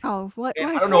 Oh, what? And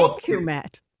Why, I don't know thank you,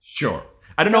 Matt. Sure.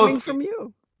 I don't know Coming from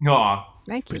you. No.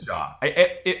 Thank you.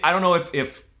 I don't know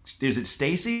if is it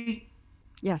Stacy?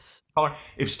 Yes.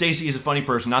 If Stacy is a funny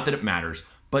person, not that it matters,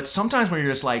 but sometimes when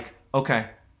you're just like, okay,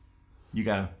 you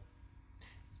gotta.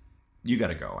 you got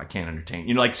to go. I can't entertain.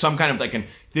 You know, like some kind of like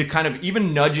the kind of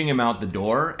even nudging him out the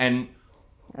door. And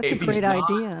That's a if he's great not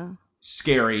idea.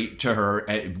 scary to her,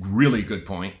 a really good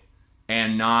point,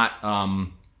 and not I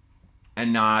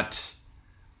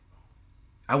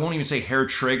won't even say hair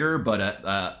trigger, but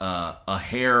a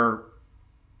hair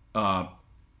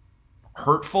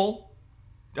hurtful,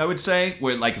 I would say,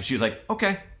 where like if she was like,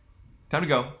 okay, time to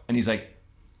go, and he's like,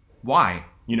 why?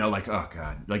 You know, like, oh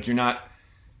God, like you're not,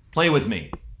 play with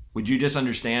me. Would you just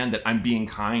understand that I'm being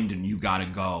kind and you gotta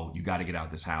go, you gotta get out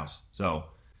of this house? So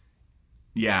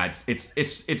yeah,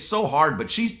 it's so hard, but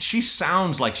she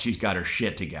sounds like she's got her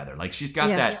shit together. Like she's got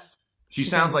that. Yes, She she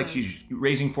sounds does. like she's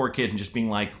raising 4 kids and just being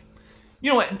like,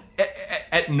 you know,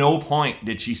 at no point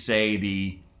did she say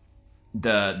the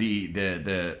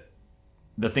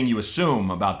thing you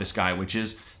assume about this guy, which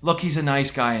is, look, he's a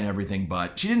nice guy and everything,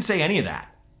 but she didn't say any of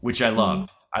that, which I loved.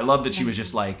 I love that she was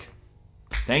just like,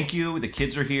 thank you, the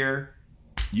kids are here,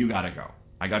 you gotta go.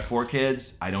 I got 4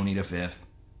 kids, I don't need a 5th.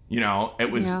 You know, it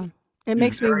was. Yeah. It was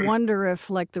makes very- me wonder if,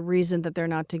 like, the reason that they're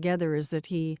not together is that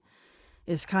he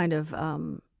is kind of,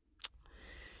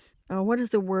 what is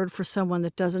the word for someone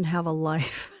that doesn't have a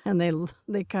life and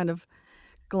they kind of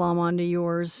glom onto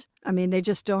yours? I mean, they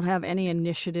just don't have any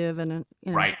initiative, and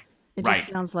you know, Right. it Right.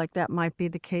 just sounds like that might be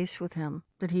the case with him,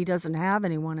 that he doesn't have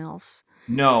anyone else,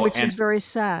 No, which and is very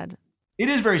sad. it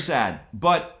is very sad,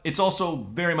 but it's also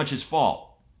very much his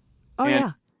fault. Oh and,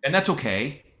 yeah, and that's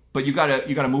okay. But you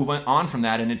gotta move on from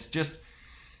that, and it's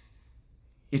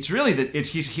really that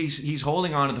he's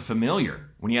holding on to the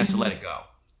familiar when he has to let it go.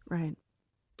 right.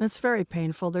 That's very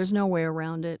painful. There's no way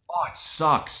around it. Oh, it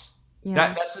sucks.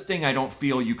 Yeah. That's the thing I don't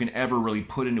feel you can ever really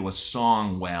put into a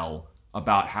song well,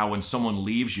 about how when someone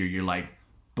leaves you, you're like,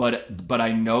 but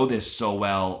I know this so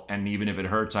well, and even if it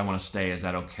hurts, I want to stay. Is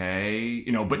that okay?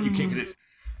 You know, but you can't, because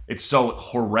it's so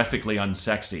horrifically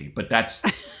unsexy. But that's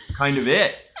kind of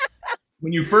it.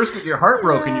 When you first get your heart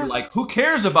broken, you're like, who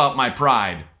cares about my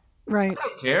pride? Right. I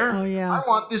don't care. Oh, yeah. I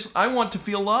want this. I want to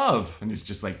feel love. And it's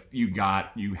just like, you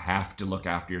have to look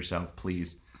after yourself,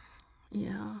 please.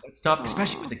 Yeah. It's tough,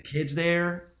 especially with the kids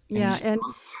there. Yeah, just and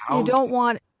how you don't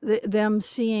want them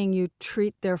seeing you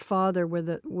treat their father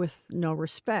with no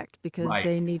respect, because Right.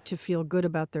 they need to feel good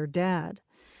about their dad.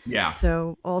 Yeah.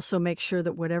 So also make sure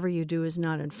that whatever you do is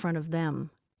not in front of them.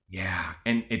 Yeah.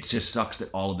 And it just sucks that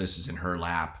all of this is in her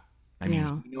lap. I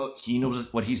mean, Yeah. he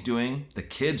knows what he's doing. The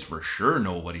kids for sure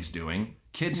know what he's doing.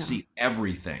 Kids Yeah. see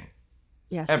everything.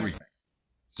 Yes. Everything.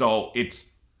 So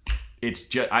it's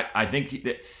just, I think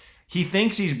he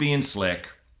thinks he's being slick.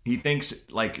 He thinks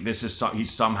like this is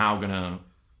he's somehow gonna,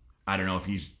 I don't know if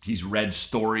he's read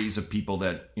stories of people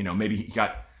that, you know, maybe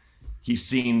he's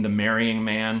seen The Marrying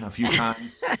Man a few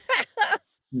times.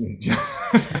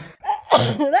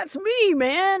 That's me,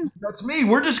 man. That's me.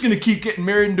 We're just gonna keep getting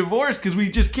married and divorced because we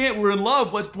just can't. We're in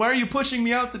love. Why are you pushing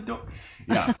me out the door?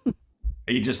 Yeah.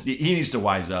 he needs to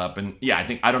wise up. And yeah,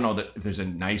 I don't know that if there's a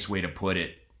nice way to put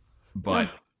it, but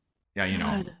yeah, you know,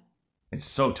 God. it's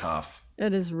so tough.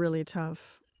 It is really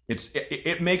tough.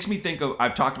 It makes me think of,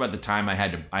 I've talked about the time I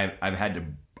had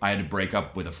to break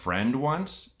up with a friend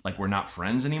once. Like, we're not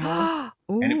friends anymore.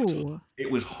 And Ooh. it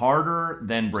was harder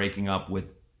than breaking up with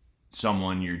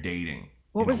someone you're dating.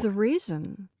 What was the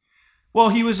reason? Well,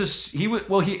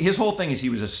 his whole thing is he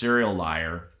was a serial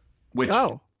liar, which,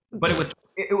 Oh. but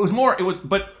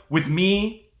but with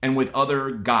me and with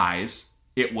other guys,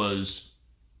 it was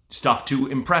stuff to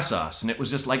impress us. And it was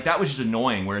just like, that was just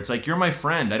annoying, where it's like, you're my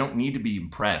friend. I don't need to be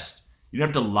impressed. You don't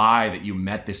have to lie that you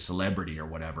met this celebrity or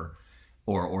whatever,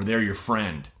 or they're your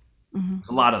friend. There's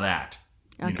a lot of that,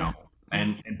 you Okay. know?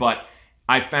 But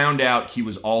I found out he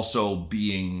was also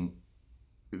being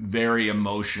very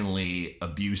emotionally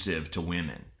abusive to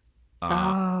women.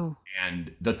 Oh.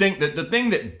 And the thing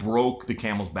that broke the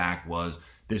camel's back was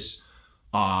this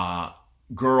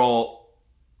girl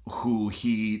who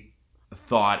he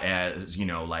thought as, you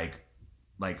know, like,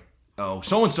 oh,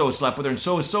 so and so slept with her, and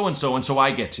so is so and so, and so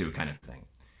I get to, kind of thing.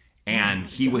 And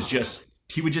she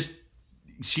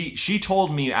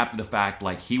told me after the fact,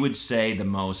 like, he would say the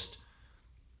most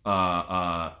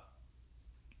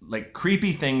like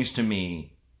creepy things to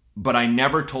me, but I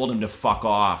never told him to fuck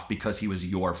off because he was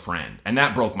your friend. And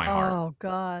that broke my heart. Oh,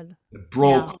 God. It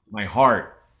broke Yeah. my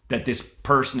heart that this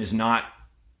person is not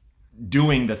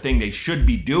doing the thing they should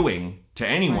be doing to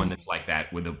anyone Right. that's like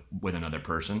that with another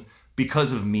person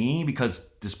because of me, because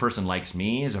this person likes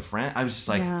me as a friend. I was just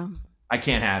like, Yeah. I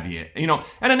can't have you, you know.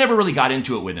 And I never really got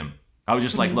into it with him. I was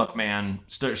just Mm-hmm. like, look, man,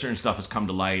 certain stuff has come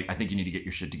to light. I think you need to get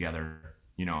your shit together,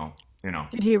 you know.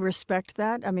 Did he respect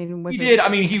that? I mean, was He it did. I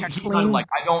mean, he a kind of clean? like,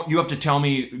 I don't, you have to tell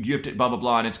me, you have to blah, blah,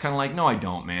 blah. And it's kind of like, no, I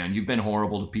don't, man. You've been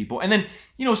horrible to people. And then,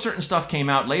 certain stuff came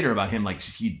out later about him, like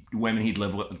women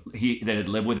that had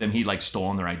lived with him, he like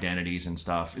stolen their identities and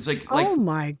stuff. It's like, Oh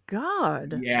my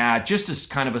God. yeah, just as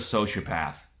kind of a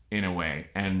sociopath in a way.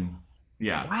 And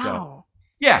yeah, so Wow.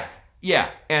 yeah,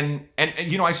 yeah. And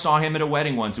I saw him at a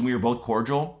wedding once and we were both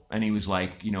cordial and he was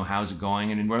like, how's it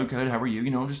going? And we're good. How are you?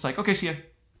 Just like, okay, see ya.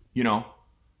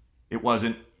 It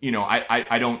wasn't,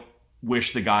 I don't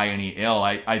wish the guy any ill.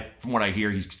 From what I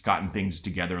hear, he's gotten things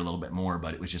together a little bit more,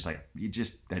 but it was just like,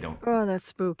 I don't. Oh, that's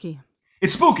spooky.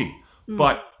 It's spooky,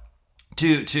 but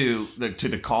to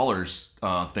the callers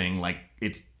thing, like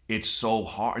it's so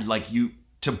hard, like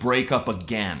to break up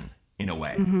again in a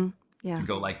way, Yeah. to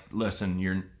go like, listen,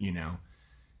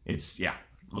 it's yeah.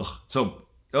 Ugh. So,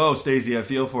 Stacey, I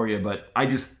feel for you, but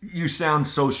you sound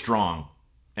so strong.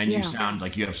 And Yeah. you sound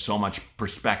like you have so much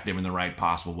perspective in the right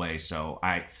possible way. So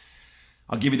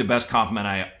I'll give you the best compliment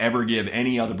I ever give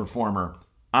any other performer.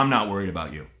 I'm not worried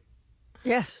about you.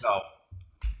 Yes. So,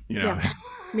 Yeah.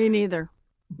 Me neither.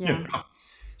 Yeah.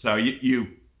 So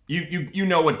you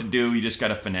know what to do. You just got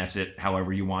to finesse it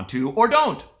however you want to, or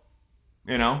don't.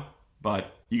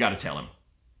 But you got to tell him.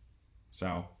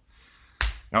 So,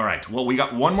 all right. Well, we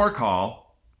got one more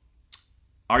call.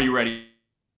 Are you ready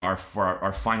for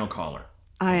our final caller?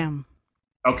 I am.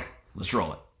 Okay, let's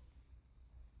roll it.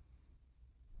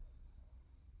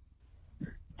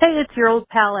 Hey, it's your old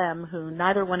pal M, who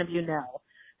neither one of you know.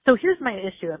 So here's my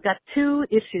issue. I've got 2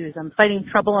 issues. I'm fighting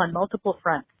trouble on multiple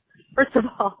fronts. First of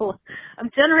all, I'm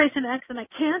Generation X and I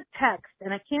can't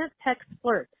text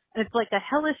flirt. And it's like a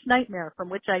hellish nightmare from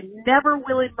which I never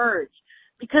will emerge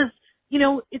because,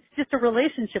 it's just a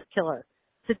relationship killer.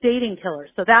 It's a dating killer.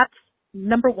 So that's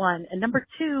number 1. And number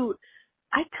 2,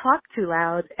 I talk too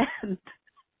loud and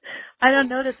I don't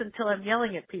notice until I'm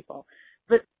yelling at people,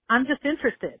 but I'm just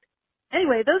interested.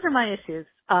 Anyway, those are my issues.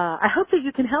 I hope that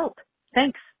you can help.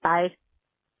 Thanks. Bye.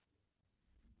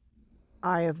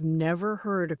 I have never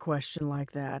heard a question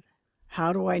like that.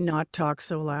 How do I not talk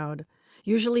so loud?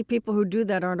 Usually people who do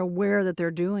that aren't aware that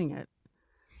they're doing it.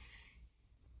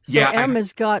 So Yeah,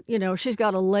 Emma's got, she's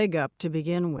got a leg up to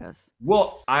begin with.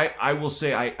 Well, I will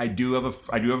say I do have a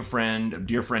friend, a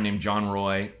dear friend named John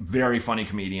Roy, very funny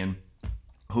comedian,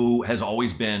 who has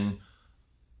always been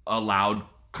a loud,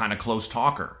 kind of close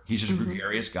talker. He's just a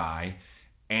gregarious guy.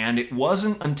 And it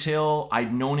wasn't until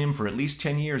I'd known him for at least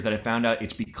 10 years that I found out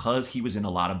it's because he was in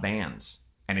a lot of bands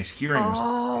and his hearing was.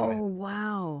 Oh,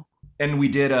 wow. And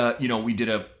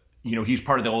he's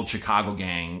part of the old Chicago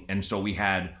gang. And so we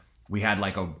had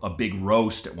like a big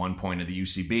roast at one point of the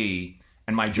UCB.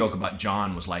 And my joke about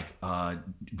John was like,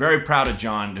 very proud of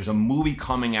John. There's a movie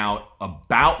coming out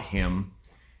about him.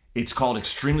 It's called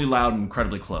Extremely Loud and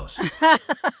Incredibly Close.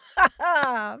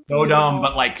 So dumb,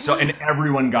 but like, so, and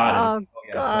everyone got it. Oh,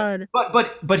 God.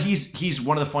 But he's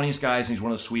one of the funniest guys. And he's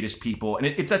one of the sweetest people. And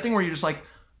it's that thing where you're just like,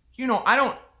 it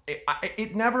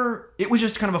was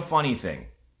just kind of a funny thing.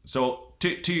 So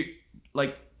to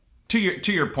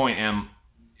your point, Em,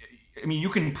 I mean, you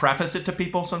can preface it to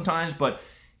people sometimes, but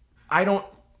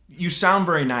you sound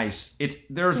very nice.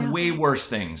 There's way worse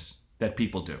things that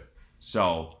people do.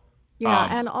 So. Yeah.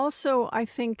 And also I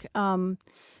think,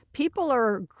 people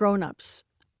are grown-ups.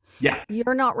 Yeah.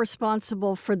 You're not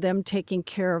responsible for them taking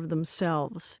care of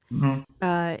themselves.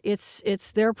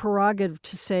 It's their prerogative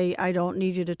to say, I don't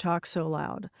need you to talk so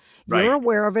loud. Right. You're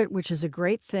aware of it, which is a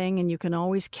great thing, and you can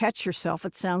always catch yourself.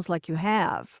 It sounds like you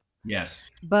have. Yes.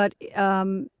 But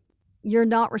you're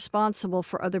not responsible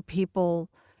for other people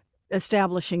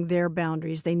establishing their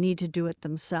boundaries. They need to do it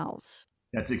themselves.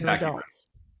 That's They're exactly right. adults.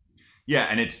 Yeah,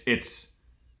 and it's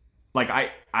like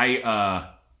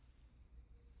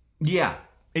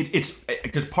it's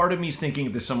because part of me is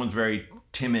thinking if someone's very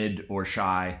timid or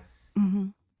shy,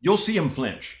 you'll see them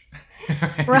flinch.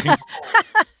 Right.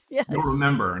 Yes. You'll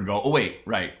remember and go, oh wait,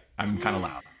 right, I'm kind of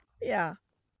loud. Yeah.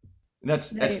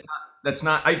 That's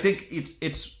not. I think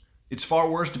it's far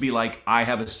worse to be like, I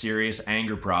have a serious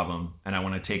anger problem and I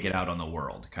want to take it out on the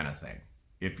world, kind of thing.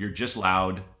 If you're just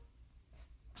loud,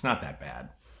 it's not that bad.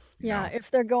 Yeah. If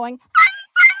they're going,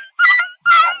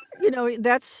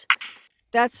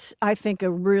 that's I think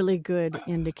a really good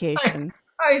indication.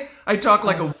 I talk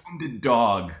like a wounded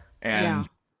dog, and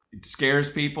it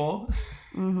scares people.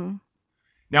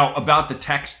 Now, about the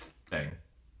text thing,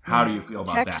 how do you feel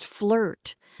about Text that?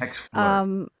 flirt. Text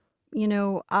flirt.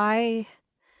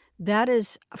 That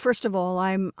is, first of all,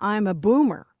 I'm a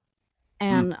boomer,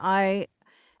 and I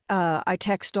I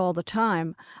text all the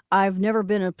time. I've never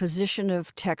been in a position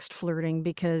of text flirting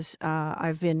because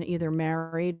I've been either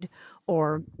married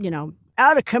or,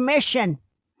 out of commission.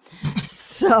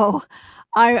 So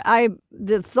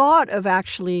the thought of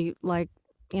actually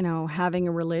having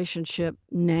a relationship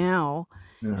now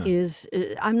is,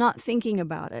 I'm not thinking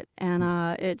about it, and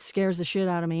it scares the shit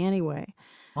out of me anyway.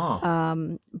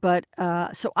 But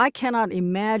so I cannot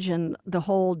imagine the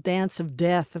whole dance of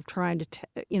death of trying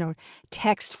to,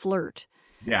 text flirt.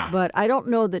 Yeah. But I don't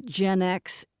know that Gen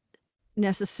X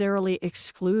necessarily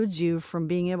excludes you from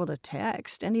being able to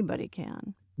text. Anybody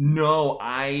can. No,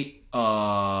 I'm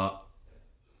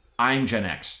Gen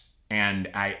X, and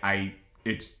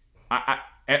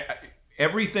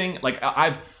everything, like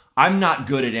I'm not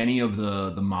good at any of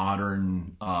the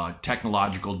modern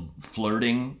technological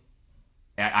flirting.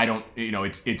 I don't,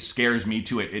 it scares me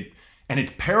too. And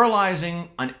it's paralyzing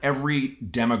on every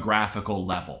demographical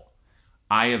level.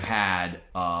 I have had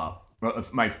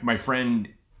my friend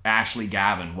Ashley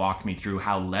Gavin walked me through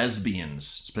how lesbians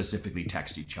specifically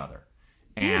text each other,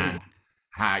 and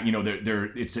how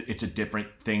it's a different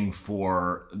thing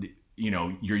for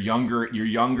your younger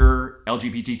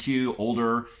LGBTQ,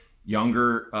 older,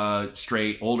 younger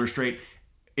straight, older straight.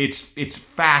 It's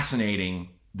fascinating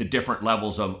the different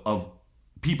levels of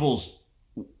people's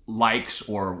likes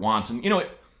or wants. And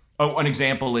an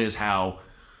example is how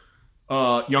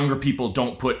younger people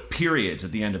don't put periods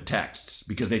at the end of texts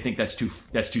because they think that's too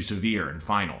severe and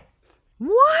final.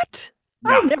 What?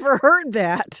 Yeah. I've never heard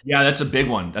that. Yeah, that's a big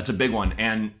one.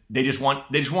 And they just want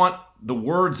the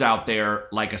words out there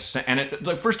like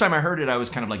the first time I heard it, I was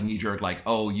kind of like knee jerk, like,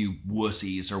 oh, you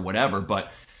wussies or whatever.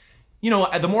 But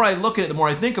the more I look at it, the more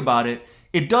I think about it,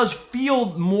 it does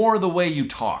feel more the way you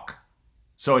talk.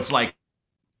 So it's like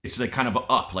kind of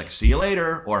up, like see you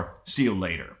later or see you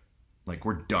later, like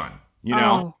we're done.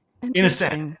 In a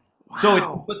sense. Wow.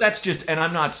 So, but that's just, and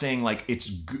I'm not saying like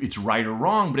it's right or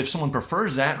wrong, but if someone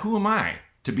prefers that, who am I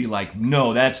to be like,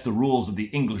 no, that's the rules of the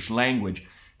English language?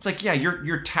 It's like, yeah,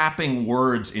 you're tapping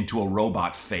words into a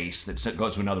robot face that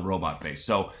goes to another robot face.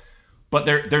 So, but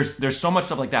there's so much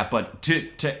stuff like that. But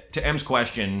to M's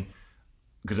question,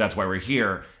 because that's why we're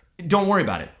here, don't worry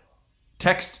about it.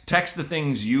 Text the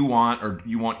things you want or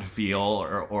you want to feel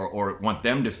or want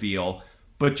them to feel,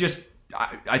 but just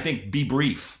I think be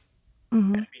brief.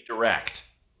 Mm-hmm. And be direct.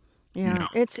 Yeah,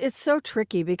 it's so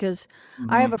tricky because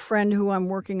I have a friend who I'm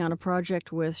working on a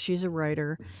project with. She's a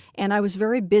writer, and I was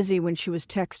very busy when she was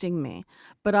texting me.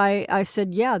 But I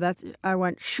said, yeah, I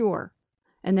went, sure.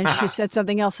 And then she said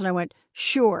something else, and I went,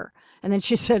 sure. And then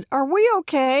she said, are we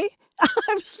okay?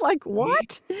 I was like,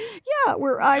 what? Yeah,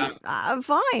 I'm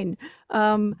fine.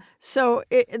 So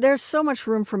there's so much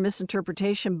room for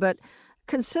misinterpretation, but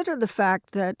consider the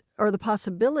fact that, or the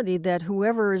possibility that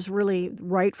whoever is really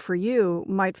right for you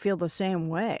might feel the same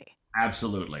way.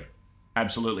 Absolutely.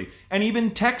 And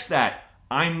even text that,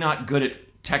 I'm not good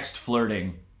at text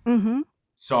flirting. Mm-hmm.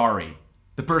 Sorry.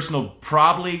 The person will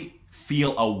probably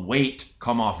feel a weight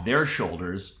come off their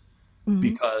shoulders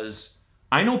because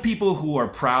I know people who are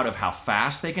proud of how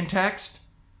fast they can text.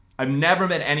 I've never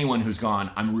met anyone who's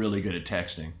gone, I'm really good at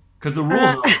texting. Because the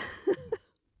rules are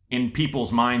in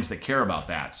people's minds that care about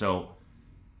that. So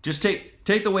just take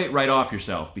the weight right off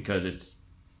yourself, because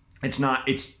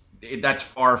that's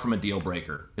far from a deal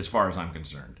breaker as far as I'm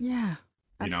concerned. Yeah,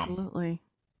 absolutely.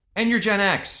 And you're Gen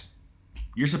X.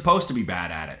 You're supposed to be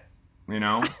bad at it.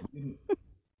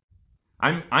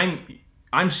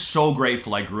 I'm so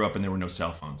grateful I grew up and there were no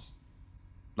cell phones.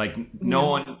 Like no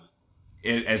one,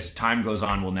 as time goes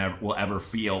on, will ever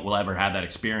have that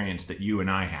experience that you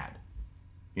and I had.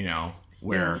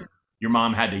 Where your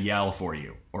mom had to yell for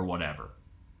you or whatever,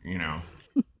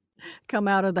 Come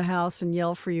out of the house and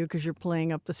yell for you because you're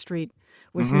playing up the street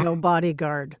with no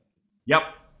bodyguard. Yep.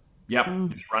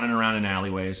 Just running around in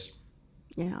alleyways.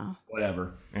 Yeah.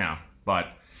 Whatever. Yeah. But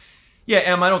yeah,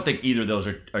 Em, I don't think either of those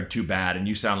are too bad. And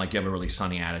you sound like you have a really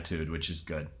sunny attitude, which is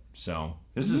good. So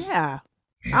this is... Yeah.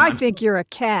 I think you're a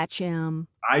catch, Em.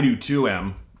 I do too,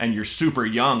 Em. And you're super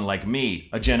young like me,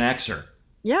 a Gen Xer.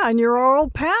 Yeah, and you're our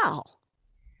old pal.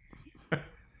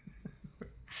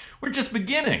 We're just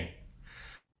beginning.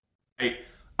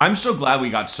 I'm so glad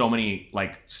we got so many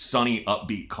like sunny,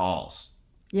 upbeat calls.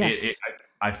 Yes.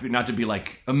 I not to be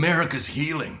like America's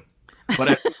healing,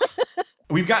 but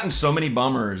we've gotten so many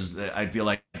bummers that I feel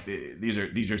like these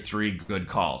are 3 good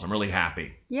calls. I'm really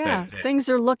happy. Yeah, things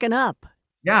are looking up.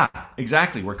 Yeah,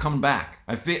 exactly. We're coming back.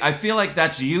 I feel like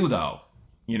that's you though.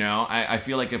 You know, I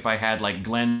feel like if I had like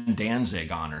Glenn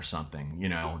Danzig on or something,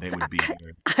 they would be.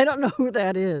 I don't know who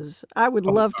that is. I would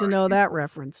love to know that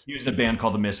reference. He was in a band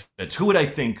called the Misfits. Who would I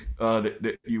think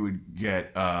that you would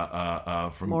get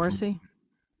from Morrissey?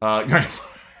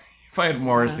 If I had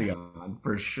Morrissey on,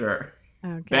 for sure.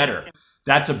 Okay. Better.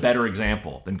 That's a better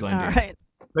example than Glenn Danzig. Right.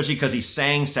 Especially because he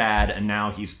sang sad and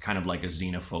now he's kind of like a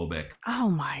xenophobic. Oh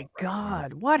my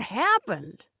God. What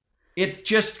happened? It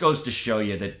just goes to show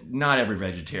you that not every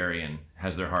vegetarian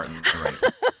has their heart in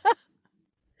the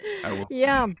right.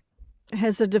 Yeah.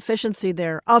 Has a deficiency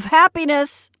there of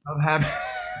happiness.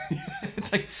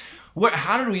 It's like, what?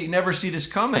 How did we never see this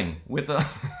coming?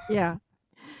 Yeah.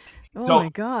 Oh So- my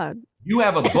God. You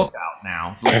have a book out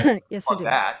now. Yes, I do.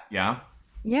 That, yeah.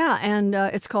 Yeah, and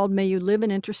it's called May You Live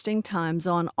in Interesting Times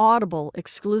on Audible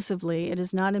exclusively. It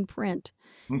is not in print.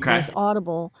 Okay. It is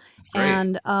Audible. Great.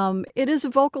 And it is a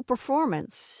vocal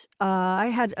performance.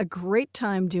 I had a great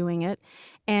time doing it.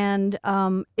 And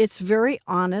it's very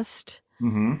honest.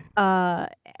 Mm-hmm.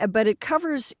 But it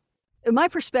covers, my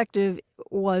perspective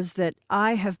was that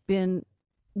I have been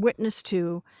witness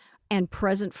to and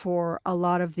present for a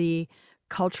lot of the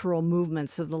cultural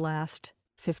movements of the last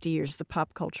 50 years, the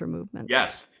pop culture movements.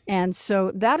 Yes. And so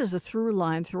that is a through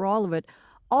line through all of it.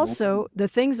 Also, the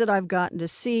things that I've gotten to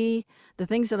see, the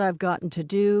things that I've gotten to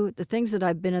do, the things that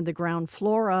I've been in the ground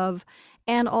floor of,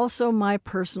 and also my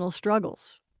personal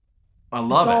struggles. I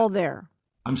love It's it. all there.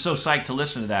 I'm so psyched to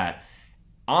listen to that.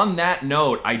 On that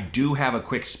note, I do have a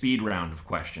quick speed round of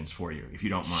questions for you, if you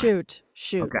don't mind. Shoot.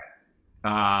 Okay.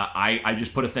 I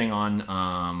just put a thing on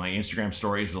my Instagram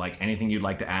stories, like anything you'd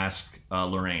like to ask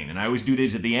Lorraine. And I always do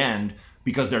these at the end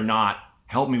because they're not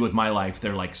help me with my life.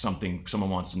 They're like something someone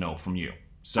wants to know from you.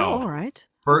 So Oh, all right.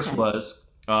 first Okay. was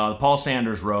Paul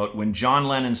Sanders wrote, when John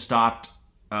Lennon stopped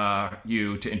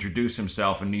you to introduce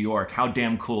himself in New York, how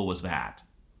damn cool was that?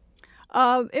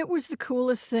 It was the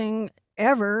coolest thing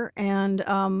ever. And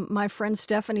my friend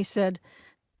Stephanie said,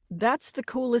 that's the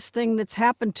coolest thing that's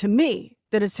happened to me,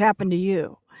 that it's happened to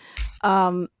you.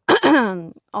 All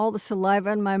the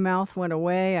saliva in my mouth went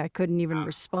away. I couldn't even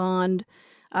respond.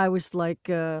 I was like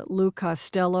Lou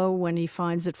Costello when he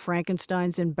finds that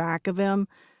Frankenstein's in back of him.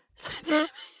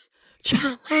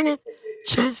 John Lennon,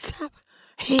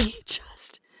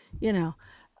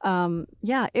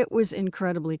 yeah, it was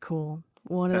incredibly cool.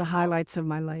 One of the highlights of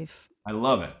my life. I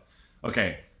love it.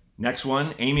 Okay, next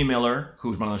one, Amy Miller,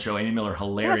 who's been on the show. Amy Miller,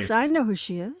 hilarious. Yes, I know who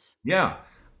she is. Yeah.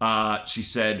 She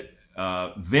said,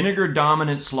 vinegar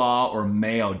dominant slaw or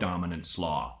mayo dominant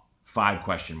slaw? 5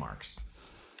 question marks.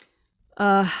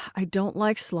 I don't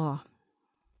like slaw.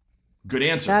 Good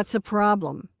answer. That's a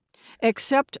problem.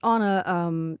 Except on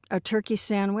a turkey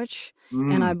sandwich,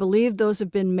 and I believe those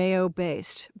have been mayo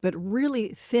based, but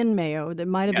really thin mayo that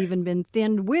might have even been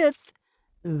thinned with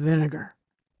vinegar.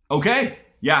 Okay.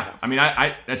 Yeah. I mean,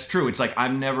 I that's true. It's like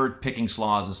I'm never picking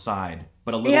slaw as a side,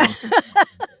 but a little. Yeah.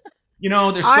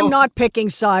 There's I'm not picking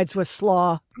sides with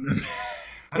slaw.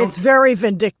 don't- It's very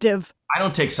vindictive. I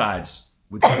don't take sides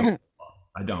with slaw.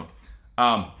 I don't.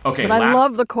 Okay. But I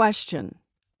love the question,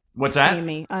 What's that?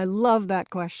 Amy. I love that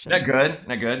question. Not good.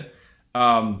 Not good.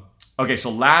 Okay,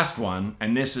 so last one,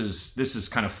 and this is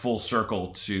kind of full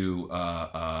circle to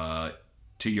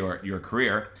your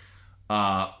career.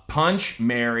 Punch,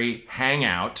 Mary,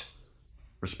 Hangout,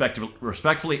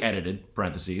 respectfully edited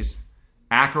 (parentheses).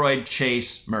 Aykroyd,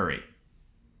 Chase, Murray.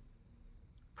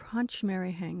 Punch,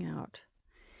 Mary, Hangout.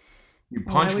 You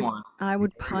Well, punch I would, one. I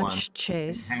would you carry one, punch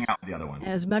Chase. Hang out with the other one.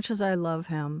 As much as I love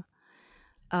him,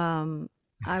 I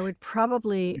would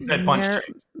probably You said punch Chase.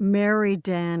 marry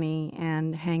Danny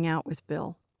and hang out with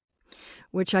Bill,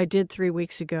 which I did 3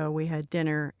 weeks ago. We had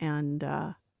dinner and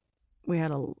we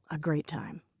had a great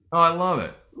time. Oh, I love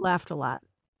it. Laughed a lot.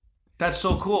 That's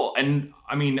so cool. And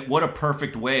I mean, what a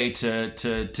perfect way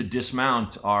to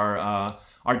dismount our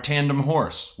tandem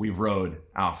horse we've rode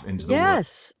out into the world.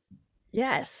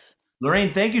 Yes.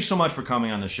 Lorraine, thank you so much for coming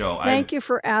on the show. Thank you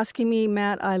for asking me,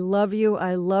 Matt. I love you.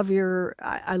 I love you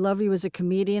as a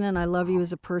comedian, and I love you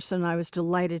as a person. I was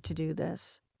delighted to do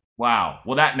this. Wow.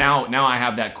 Well, that now I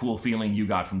have that cool feeling you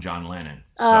got from John Lennon.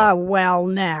 So, Well,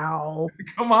 now.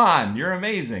 come on, you're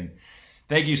amazing.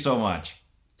 Thank you so much.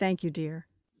 Thank you, dear.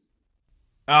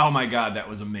 Oh my God, that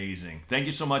was amazing. Thank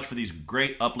you so much for these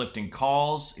great uplifting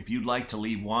calls. If you'd like to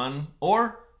leave one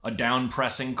or a down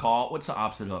pressing call, what's the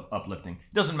opposite of uplifting?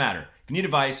 It doesn't matter. If you need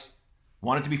advice,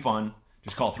 want it to be fun,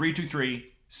 just call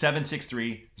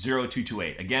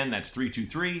 323-763-0228. Again, that's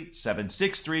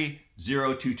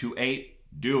 323-763-0228.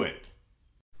 Do it.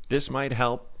 This Might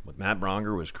Help with Matt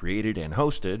Bronger was created and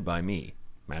hosted by me,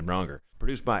 Matt Bronger.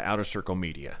 Produced by Outer Circle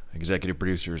Media. Executive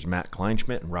producers Matt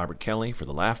Kleinschmidt and Robert Kelly for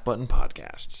the Laugh Button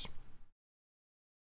Podcasts.